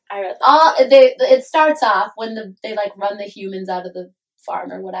that. It starts off when they like run the humans out of the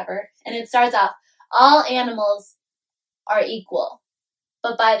farm or whatever. And it starts off, all animals are equal.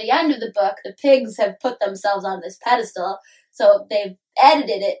 But by the end of the book, the pigs have put themselves on this pedestal, so they've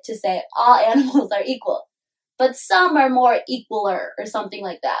edited it to say all animals are equal. But some are more equaler or something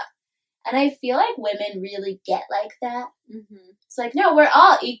like that. And I feel like women really get like that. Mm-hmm. It's like, no, we're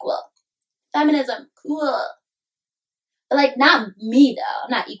all equal. Feminism, cool. But like, not me though. I'm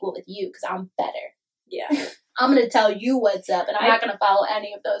not equal with you because I'm better. Yeah. I'm going to tell you what's up, and I'm not going to follow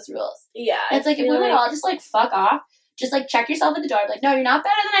any of those rules. Yeah. It's like, if we would all just, like, fuck off, just, like, check yourself at the door. Like, no, you're not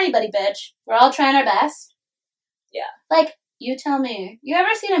better than anybody, bitch. We're all trying our best. Yeah. Like, you tell me. You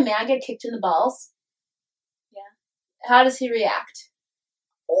ever seen a man get kicked in the balls? Yeah. How does he react?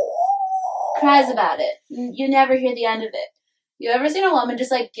 Oh. Cries about it. You never hear the end of it. You ever seen a woman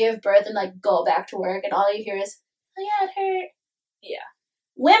just, like, give birth and, like, go back to work, and all you hear is, oh, yeah, it hurt. Yeah.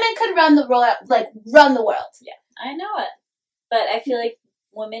 Women could run the world. Yeah, I know it. But I feel like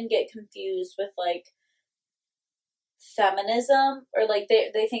women get confused with, like, feminism. Or, like,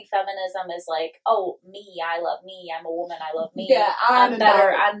 they think feminism is, like, oh, me, I love me. I'm a woman, I love me. Yeah, I'm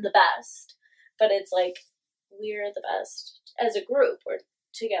better, I'm the best. But it's, like, we're the best. As a group, we're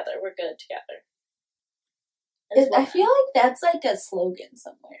together. We're good together. I feel like that's, like, a slogan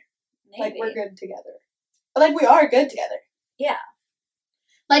somewhere. Maybe. Like, we're good together. But, like, we are good together. Yeah.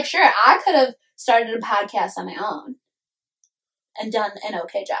 Like, sure, I could have started a podcast on my own and done an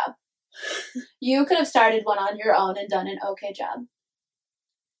okay job. You could have started one on your own and done an okay job.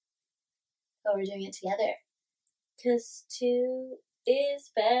 But we're doing it together. 'Cause two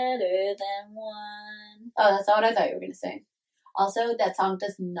is better than one. Oh, that's not what I thought you were going to sing. Also, that song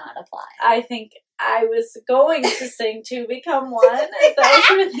does not apply. I think I was going to sing "To Become One." Is that what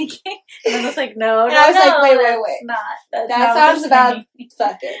you were thinking? And then I was like, no, and I was like, wait. That's not. That song's about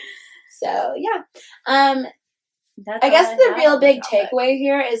fucking. So, yeah. I guess the real big takeaway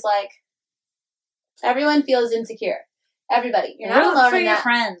here is, like, everyone feels insecure. Everybody. You're not alone in that. Root for your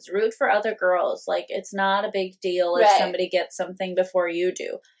friends. Root for other girls. Like, it's not a big deal if somebody gets something before you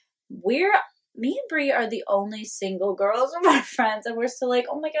do. Me and Brie are the only single girls of our friends, and we're still like,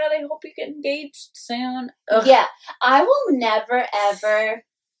 oh my God, I hope you get engaged soon. Ugh. Yeah. I will never, ever,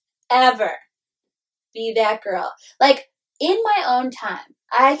 ever be that girl. Like, in my own time,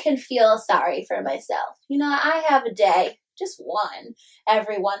 I can feel sorry for myself. You know, I have a day, just one,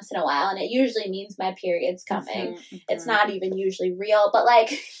 every once in a while, and it usually means my period's coming. Mm-hmm. It's not even usually real, but,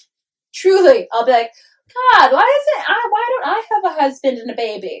 like, truly, I'll be like, God, why don't I have a husband and a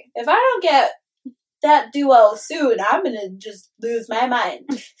baby? If I don't get that duo soon, I'm gonna just lose my mind.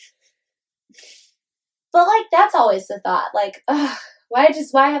 But, like, that's always the thought. Like, ugh, why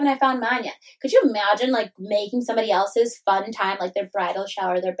haven't I found mine yet? Could you imagine, like, making somebody else's fun time, like their bridal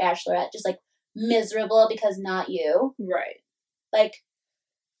shower, their bachelorette, just, like, miserable because not you? Right. Like,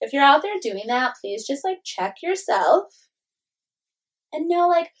 if you're out there doing that, please just, like, check yourself and know,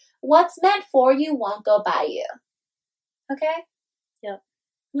 like, what's meant for you won't go by you. Okay? Yep.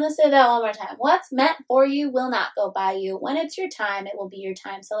 I'm going to say that one more time. What's meant for you will not go by you. When it's your time, it will be your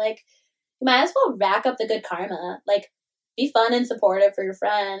time. So, like, you might as well rack up the good karma. Like, be fun and supportive for your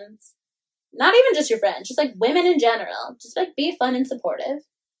friends. Not even just your friends. Just, like, women in general. Just, like, be fun and supportive.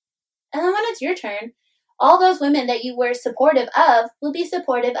 And then when it's your turn, all those women that you were supportive of will be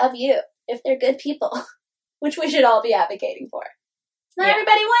supportive of you if they're good people, which we should all be advocating for. Not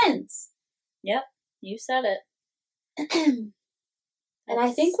everybody wins. Yep. You said it. And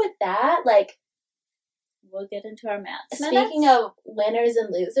I think with that, like, we'll get into our maths. Speaking of winners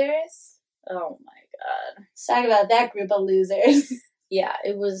and losers. Oh my god. Let's talk about that group of losers. Yeah,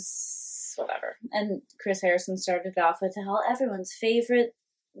 it was whatever. And Chris Harrison started off with how everyone's favorite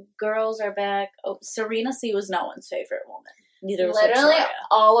girls are back. Oh, Serena C was no one's favorite woman. Neither was Literally, Victoria.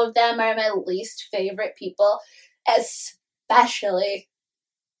 all of them are my least favorite people, especially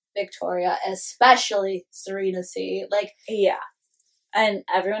Victoria, especially Serena C. Like, yeah. And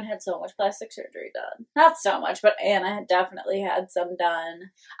everyone had so much plastic surgery done. Not so much, but Anna had definitely had some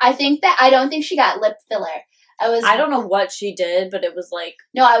done. I don't think she got lip filler. I don't know what she did, but it was like...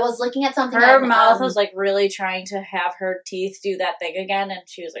 No, I was looking at something. Her mouth was like really trying to have her teeth do that thing again, and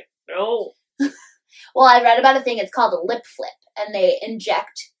she was like, no. Well, I read about a thing, it's called a lip flip, and they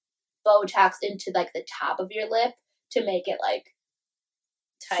inject Botox into, like, the top of your lip to make it, like,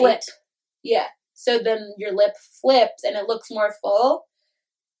 tight. Flip. Yeah. So then your lip flips and it looks more full.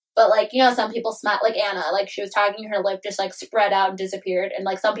 But, like, you know, some people smile, like Anna, like, she was talking, her lip just, like, spread out and disappeared. And,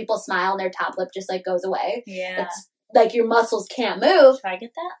 like, some people smile and their top lip just, like, goes away. Yeah. It's, like, your muscles can't move. Should I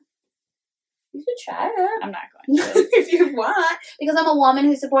get that? You could try it. I'm not going to. If you want. Because I'm a woman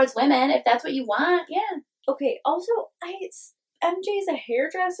who supports women. If that's what you want, yeah. Okay, also, MJ's a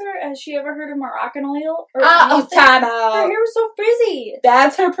hairdresser. Has she ever heard of Moroccan oil? Or Time Her out. hair was so frizzy.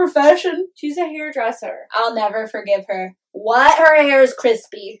 That's her profession. She's a hairdresser. I'll never forgive her. What? Her hair is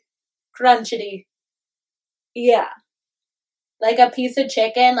crispy. Crunchity. Yeah. Like a piece of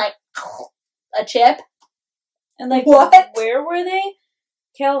chicken, like a chip. And like, what? Where were they?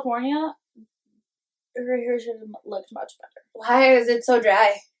 California? Her hair should have looked much better. Why is it so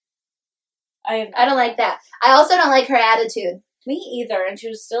dry? I don't like that. I also don't like her attitude. Me either. And she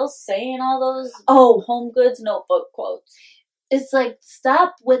was still saying all those Home Goods notebook quotes. It's like,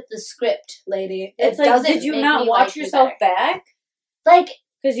 stop with the script, lady. It's like, did you not watch yourself back? Like,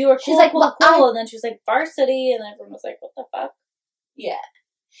 because you were cool, she's like, cool. And then she was like, varsity. And everyone was like, what the fuck? Yeah.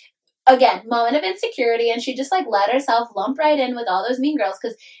 Again, moment of insecurity. And she just, like, let herself lump right in with all those mean girls.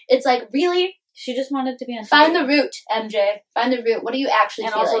 Because it's like, really? She just wanted to be on TV. Find the root, MJ. Find the root. What are you actually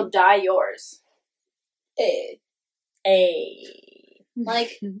feeling? And also dye yours.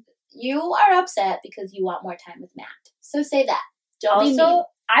 Like, you are upset because you want more time with Matt. So say that. Don't be mean. Also,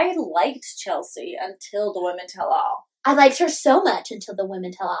 I liked Chelsea until the Women Tell All. I liked her so much until the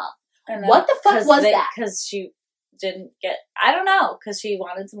Women Tell All. And what the fuck was that? Because she didn't get... I don't know. Because she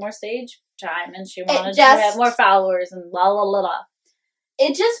wanted some more stage time. And she wanted to have more followers and la la la la.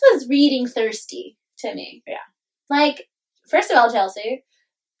 It just was reading thirsty to me. Yeah. Like, first of all, Chelsea,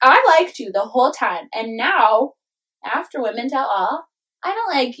 I liked you the whole time. And now, after Women Tell All, I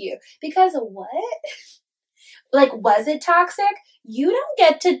don't like you. Because what? Like, was it toxic? You don't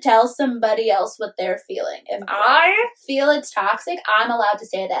get to tell somebody else what they're feeling. If I feel it's toxic, I'm allowed to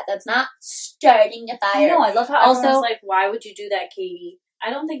say that. That's not starting a fire. I know. I love how everyone's like, why would you do that, Katie?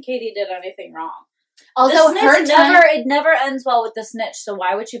 I don't think Katie did anything wrong. Also, it never ends well with the snitch, so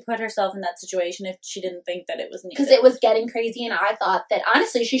why would she put herself in that situation if she didn't think that it was needed? Because it was getting crazy, and I thought that,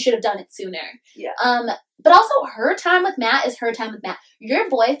 honestly, she should have done it sooner. Yeah. But also, her time with Matt is her time with Matt. Your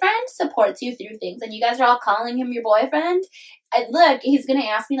boyfriend supports you through things, and you guys are all calling him your boyfriend. And look, he's going to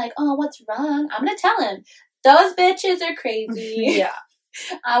ask me, like, oh, what's wrong? I'm going to tell him. Those bitches are crazy. Yeah.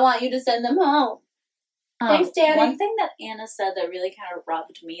 I want you to send them home. Thanks, Daddy. One thing that Anna said that really kind of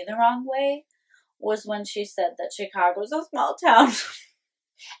rubbed me the wrong way was when she said that Chicago's a small town.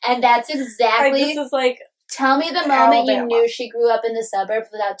 And that's exactly... Like, this is like... Tell me the moment you knew she grew up in the suburbs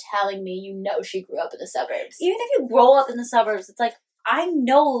without telling me you know she grew up in the suburbs. Even if you grow up in the suburbs, it's like, I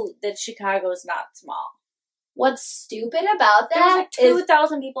know that Chicago is not small. What's stupid about that There was like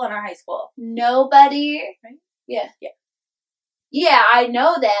 2,000 people in our high school. Nobody... Right? Yeah. Yeah, I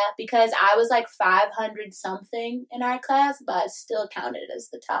know that because I was like 500 something in our class, but I still counted as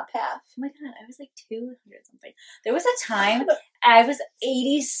the top half. Oh my god, I was like 200 something. There was a time I was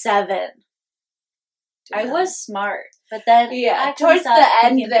 87. I was smart, but then towards the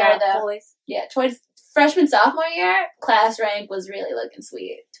end there, though. Yeah, towards freshman sophomore year, class rank was really looking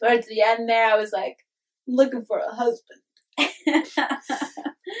sweet. Towards the end there, I was like looking for a husband.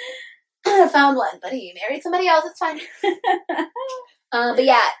 I found one, but he married somebody else. It's fine. But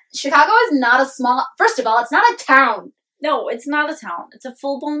yeah, Chicago is not a small... First of all, it's not a town. No, it's not a town. It's a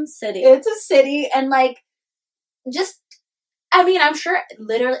full-blown city. It's a city, and like, just... I mean, I'm sure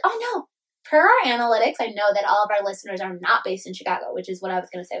literally... Oh, no. Per our analytics, I know that all of our listeners are not based in Chicago, which is what I was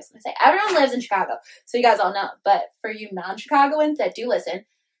going to say. Everyone lives in Chicago, so you guys all know. But for you non-Chicagoans that do listen,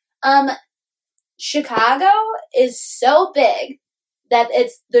 Chicago is so big that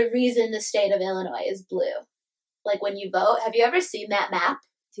it's the reason the state of Illinois is blue. Like when you vote, have you ever seen that map?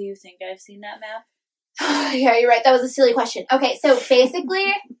 Do you think I've seen that map? Yeah, you're right. That was a silly question. Okay, so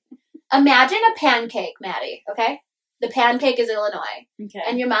basically, imagine a pancake, Maddie, okay? The pancake is Illinois. Okay.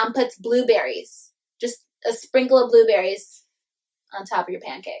 And your mom puts blueberries, just a sprinkle of blueberries on top of your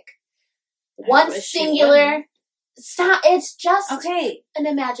pancake. One singular... Stop. It's just an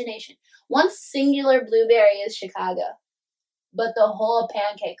imagination. One singular blueberry is Chicago. But the whole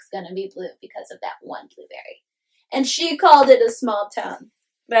pancake's going to be blue because of that one blueberry. And she called it a small town.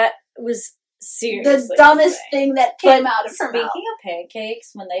 That was seriously the dumbest thing that came out of her mouth. Speaking of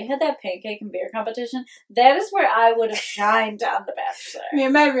pancakes, when they had that pancake and beer competition, that is where I would have shined on The Bachelor. Me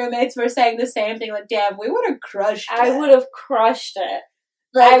and my roommates were saying the same thing. Like, damn, we would have crushed it. I would have crushed it.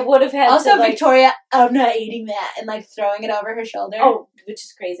 Like, I would have had also, to, Victoria, I'm not eating that, and, like, throwing it over her shoulder. Oh, which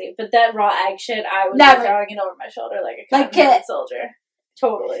is crazy. But that raw egg shit, I was Never. throwing it over my shoulder like a Like Kit soldier.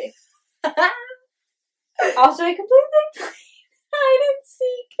 Totally. Also, I completely played hide and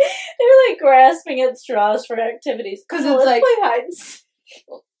seek. They were, like, grasping at straws for activities. Because it's like... play hide and seek.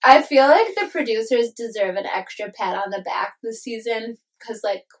 I feel like the producers deserve an extra pat on the back this season because,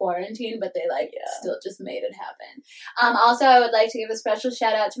 like, quarantine, but they, like, still just made it happen. Also, I would like to give a special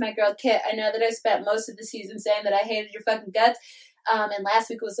shout out to my girl, Kit. I know that I spent most of the season saying that I hated your fucking guts, and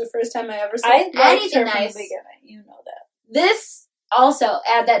last week was the first time I ever said anything nice. From the beginning. You know that. This, also,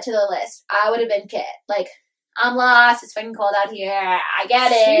 add that to the list. I would have been Kit. Like, I'm lost. It's fucking cold out here. I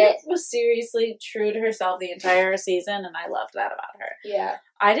get it. She was seriously true to herself the entire season, and I loved that about her. Yeah.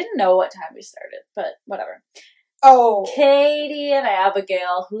 I didn't know what time we started, but whatever. Oh. Katie and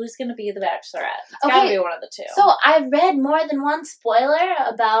Abigail. Who's going to be the Bachelorette? It's got to be one of the two. So I've read more than one spoiler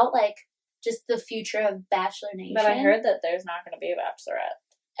about, like, just the future of Bachelor Nation. But I heard that there's not going to be a Bachelorette.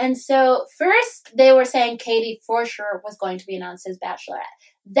 And so, first, they were saying Katie for sure was going to be announced as Bachelorette.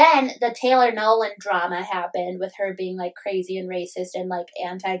 Then, the Taylor Nolan drama happened with her being, like, crazy and racist and, like,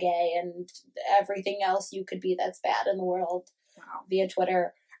 anti-gay and everything else you could be that's bad in the world via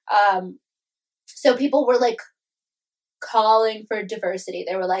Twitter. So people were, like, calling for diversity.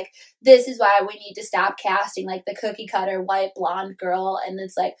 They were like, this is why we need to stop casting, like, the cookie-cutter white blonde girl. And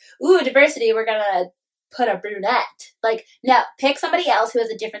it's like, ooh, diversity, we're gonna put a brunette. Like, no, pick somebody else who has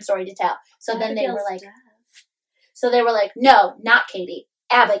a different story to tell. So then they were like, no, not Katie.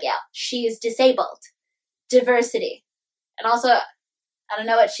 Abigail. She's disabled. Diversity. And also, I don't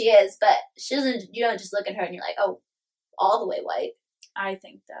know what she is, but she doesn't, you don't just look at her and you're like, oh, all the way white. I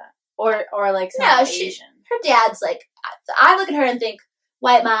think that. Or like some Asian. Her dad's like, I look at her and think,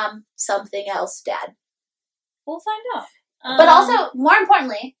 white mom, something else dad. We'll find out. But also, more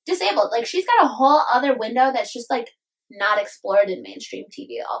importantly, disabled. Like, she's got a whole other window that's just, like, not explored in mainstream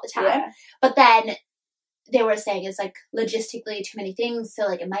TV all the time. Yeah. But then they were saying it's, like, logistically too many things, so,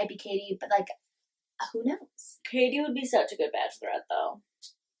 like, it might be Katie, but, like, who knows? Katie would be such a good Bachelorette, though.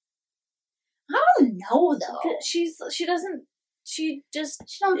 I don't know, though. She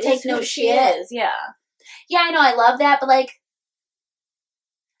don't take no shit. Yeah. Yeah, I know, I love that, but, like,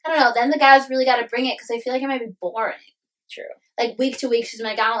 I don't know, then the guys really got to bring it, because I feel like it might be boring. True. Like, week to week, she's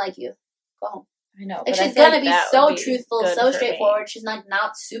like, I don't like you. Go home. I know. Like, she's gonna be so truthful, so straightforward. She's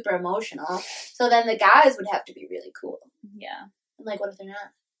not super emotional. So then the guys would have to be really cool. Yeah. And, like, what if they're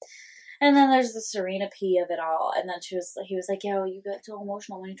not? And then there's the Serena P of it all. And then he was like, yo, you get so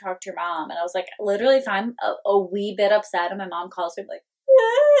emotional when you talk to your mom. And I was like, literally, if I'm a wee bit upset and my mom calls me, I'm like,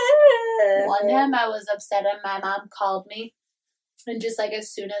 one time I was upset and my mom called me. And just, like,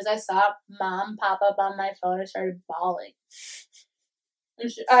 as soon as I saw Mom pop up on my phone, I started bawling.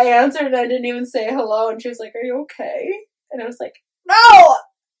 And I answered and I didn't even say hello. And she was like, are you okay? And I was like, no!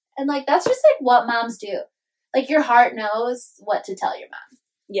 And, like, that's just, like, what moms do. Like, your heart knows what to tell your mom.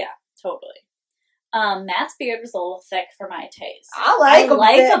 Yeah, totally. Matt's beard was a little thick for my taste. I like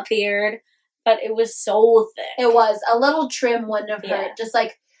a beard, but it was so thick. It was. A little trim wouldn't have hurt. Just,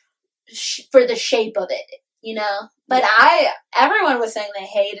 like, for the shape of it. You know? But everyone was saying they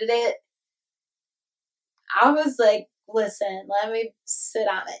hated it. I was like, listen, let me sit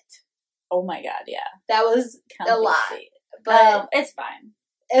on it. Oh my god, yeah. That was a lot. Seat. But it's fine.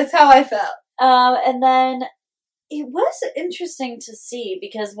 It's how I felt. And then it was interesting to see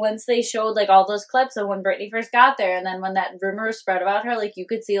because once they showed like all those clips of when Brittany first got there and then when that rumor spread about her, like you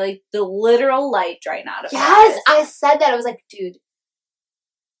could see like the literal light drain out of her eyes. I said that. I was like, dude.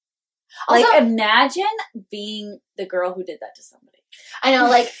 Also, like, imagine being the girl who did that to somebody. I know,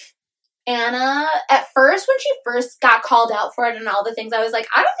 like, Anna, at first, when she first got called out for it and all the things, I was like,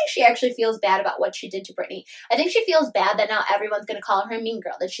 I don't think she actually feels bad about what she did to Brittany. I think she feels bad that now everyone's going to call her a mean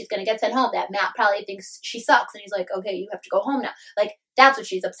girl, that she's going to get sent home, that Matt probably thinks she sucks, and he's like, okay, you have to go home now. Like, that's what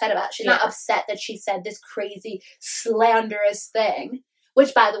she's upset about. She's not upset that she said this crazy, slanderous thing,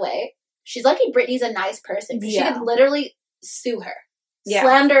 which, by the way, she's lucky Brittany's a nice person, because she could literally sue her. Yeah.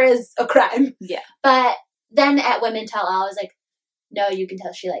 Slander is a crime. Yeah. But then at Women Tell All, I was like, no, you can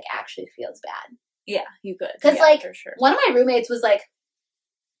tell she, like, actually feels bad. Yeah, you could. Because, like, for sure. One of my roommates was like,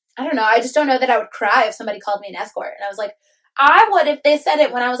 I don't know, I just don't know that I would cry if somebody called me an escort. And I was like, I would if they said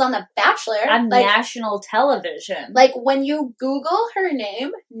it when I was on The Bachelor. On national television. Like, when you Google her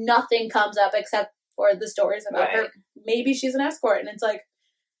name, nothing comes up except for the stories about her. Maybe she's an escort. And it's like,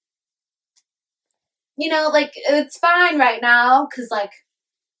 you know, like, it's fine right now, because, like,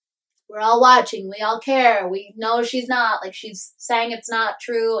 we're all watching. We all care. We know she's not. Like, she's saying it's not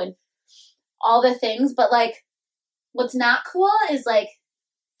true and all the things. But, like, what's not cool is, like,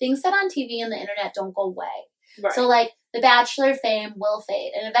 things said on TV and the internet don't go away. Right. So, like, The Bachelor fame will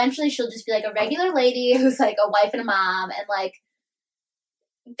fade. And eventually she'll just be, like, a regular lady who's, like, a wife and a mom. And, like,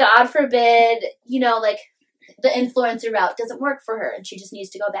 God forbid, you know, like, the influencer route doesn't work for her. And she just needs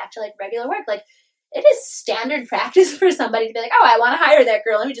to go back to, like, regular work. Like, it is standard practice for somebody to be like, oh, I want to hire that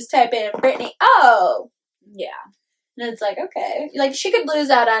girl. Let me just type in Brittany. Oh. Yeah. And it's like, okay. Like, she could lose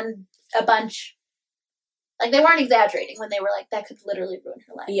out on a bunch. Like, they weren't exaggerating when they were like, that could literally ruin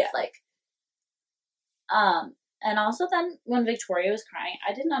her life. Yeah. Like. And also then when Victoria was crying,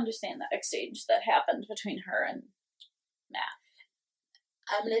 I didn't understand the exchange that happened between her and Matt.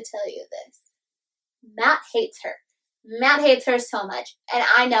 I'm going to tell you this. Matt hates her. Matt hates her so much. And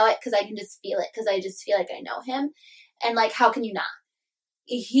I know it because I can just feel it. Because I just feel like I know him. And, like, how can you not?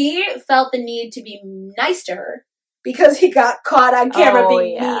 He felt the need to be nice to her because he got caught on camera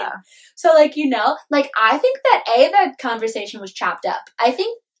being mean. So, like, you know, like, I think that, that conversation was chopped up. I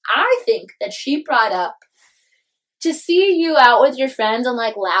think that she brought up to see you out with your friends and,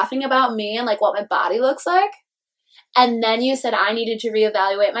 like, laughing about me and, like, what my body looks like. And then you said I needed to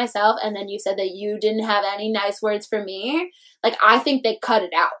reevaluate myself. And then you said that you didn't have any nice words for me. Like, I think they cut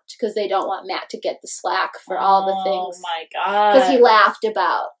it out because they don't want Matt to get the slack for all the things. Oh, my God. Because he laughed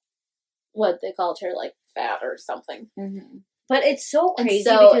about what they called her, like, fat or something. Mm-hmm. But it's so crazy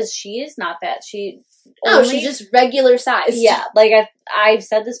because she is not fat. She's just regular size. Yeah. Like, I've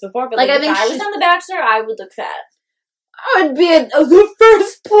said this before, but, like if I was on The Bachelor, I would look fat. I would be the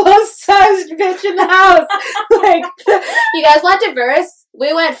first plus-sized bitch in the house. Like, you guys want diverse?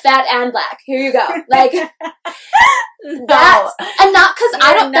 We went fat and black. Here you go. Like, that's, and not because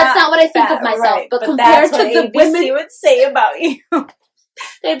that's not what I think of myself, right, but compared to the women would say about you.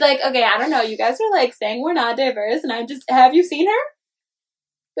 They'd be like, okay, I don't know, you guys are, like, saying we're not diverse, and have you seen her?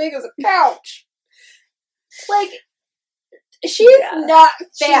 Big as a couch. Like, she's not fat.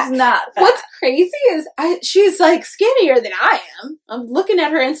 She's not fat. What's crazy is she's, like, skinnier than I am. I'm looking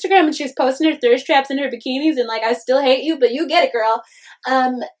at her Instagram and she's posting her thirst traps in her bikinis and, like, I still hate you, but you get it, girl.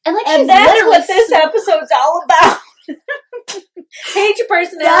 And that's what this episode's all about. Hate your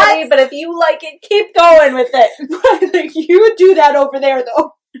personality, but if you like it, keep going with it. Like, you would do that over there,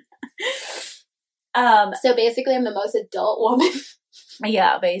 though. So basically, I'm the most adult woman.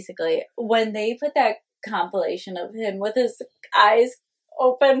 Yeah, basically. When they put that compilation of him with his eyes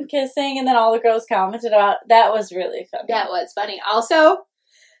open kissing and then all the girls commented about, that was really funny. That was funny. Also,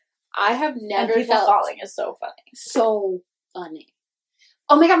 I have never felt falling is so funny. So funny.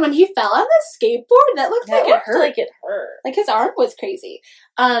 Oh my God, when he fell on the skateboard, that looked like it hurt. Like, his arm was crazy.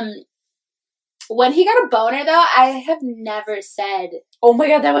 When he got a boner, though, I have never said, oh my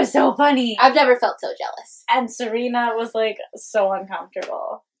God, that was so funny. I've never felt so jealous. And Serena was, like, so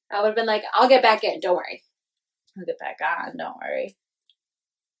uncomfortable. I would have been like, I'll get back in, don't worry. I'll get back on, don't worry.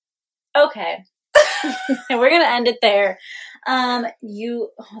 Okay. We're going to end it there.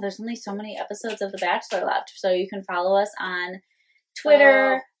 There's only so many episodes of The Bachelor left, so you can follow us on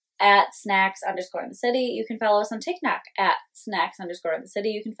Twitter at snacks_in_the_city. You can follow us on TikTok at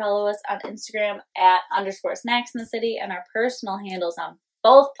snacks_in_the_city. You can follow us on Instagram at _snacks_in_the_city. And our personal handles on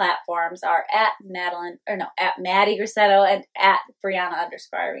both platforms are at Maddie Grissetto and at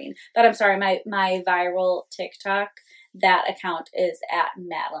Brianna_Irene. But I'm sorry, my viral TikTok, that account is at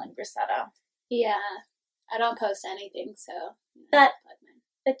Madeline Grissetto. Yeah. I don't post anything, so. But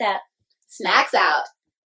with that, snacks out.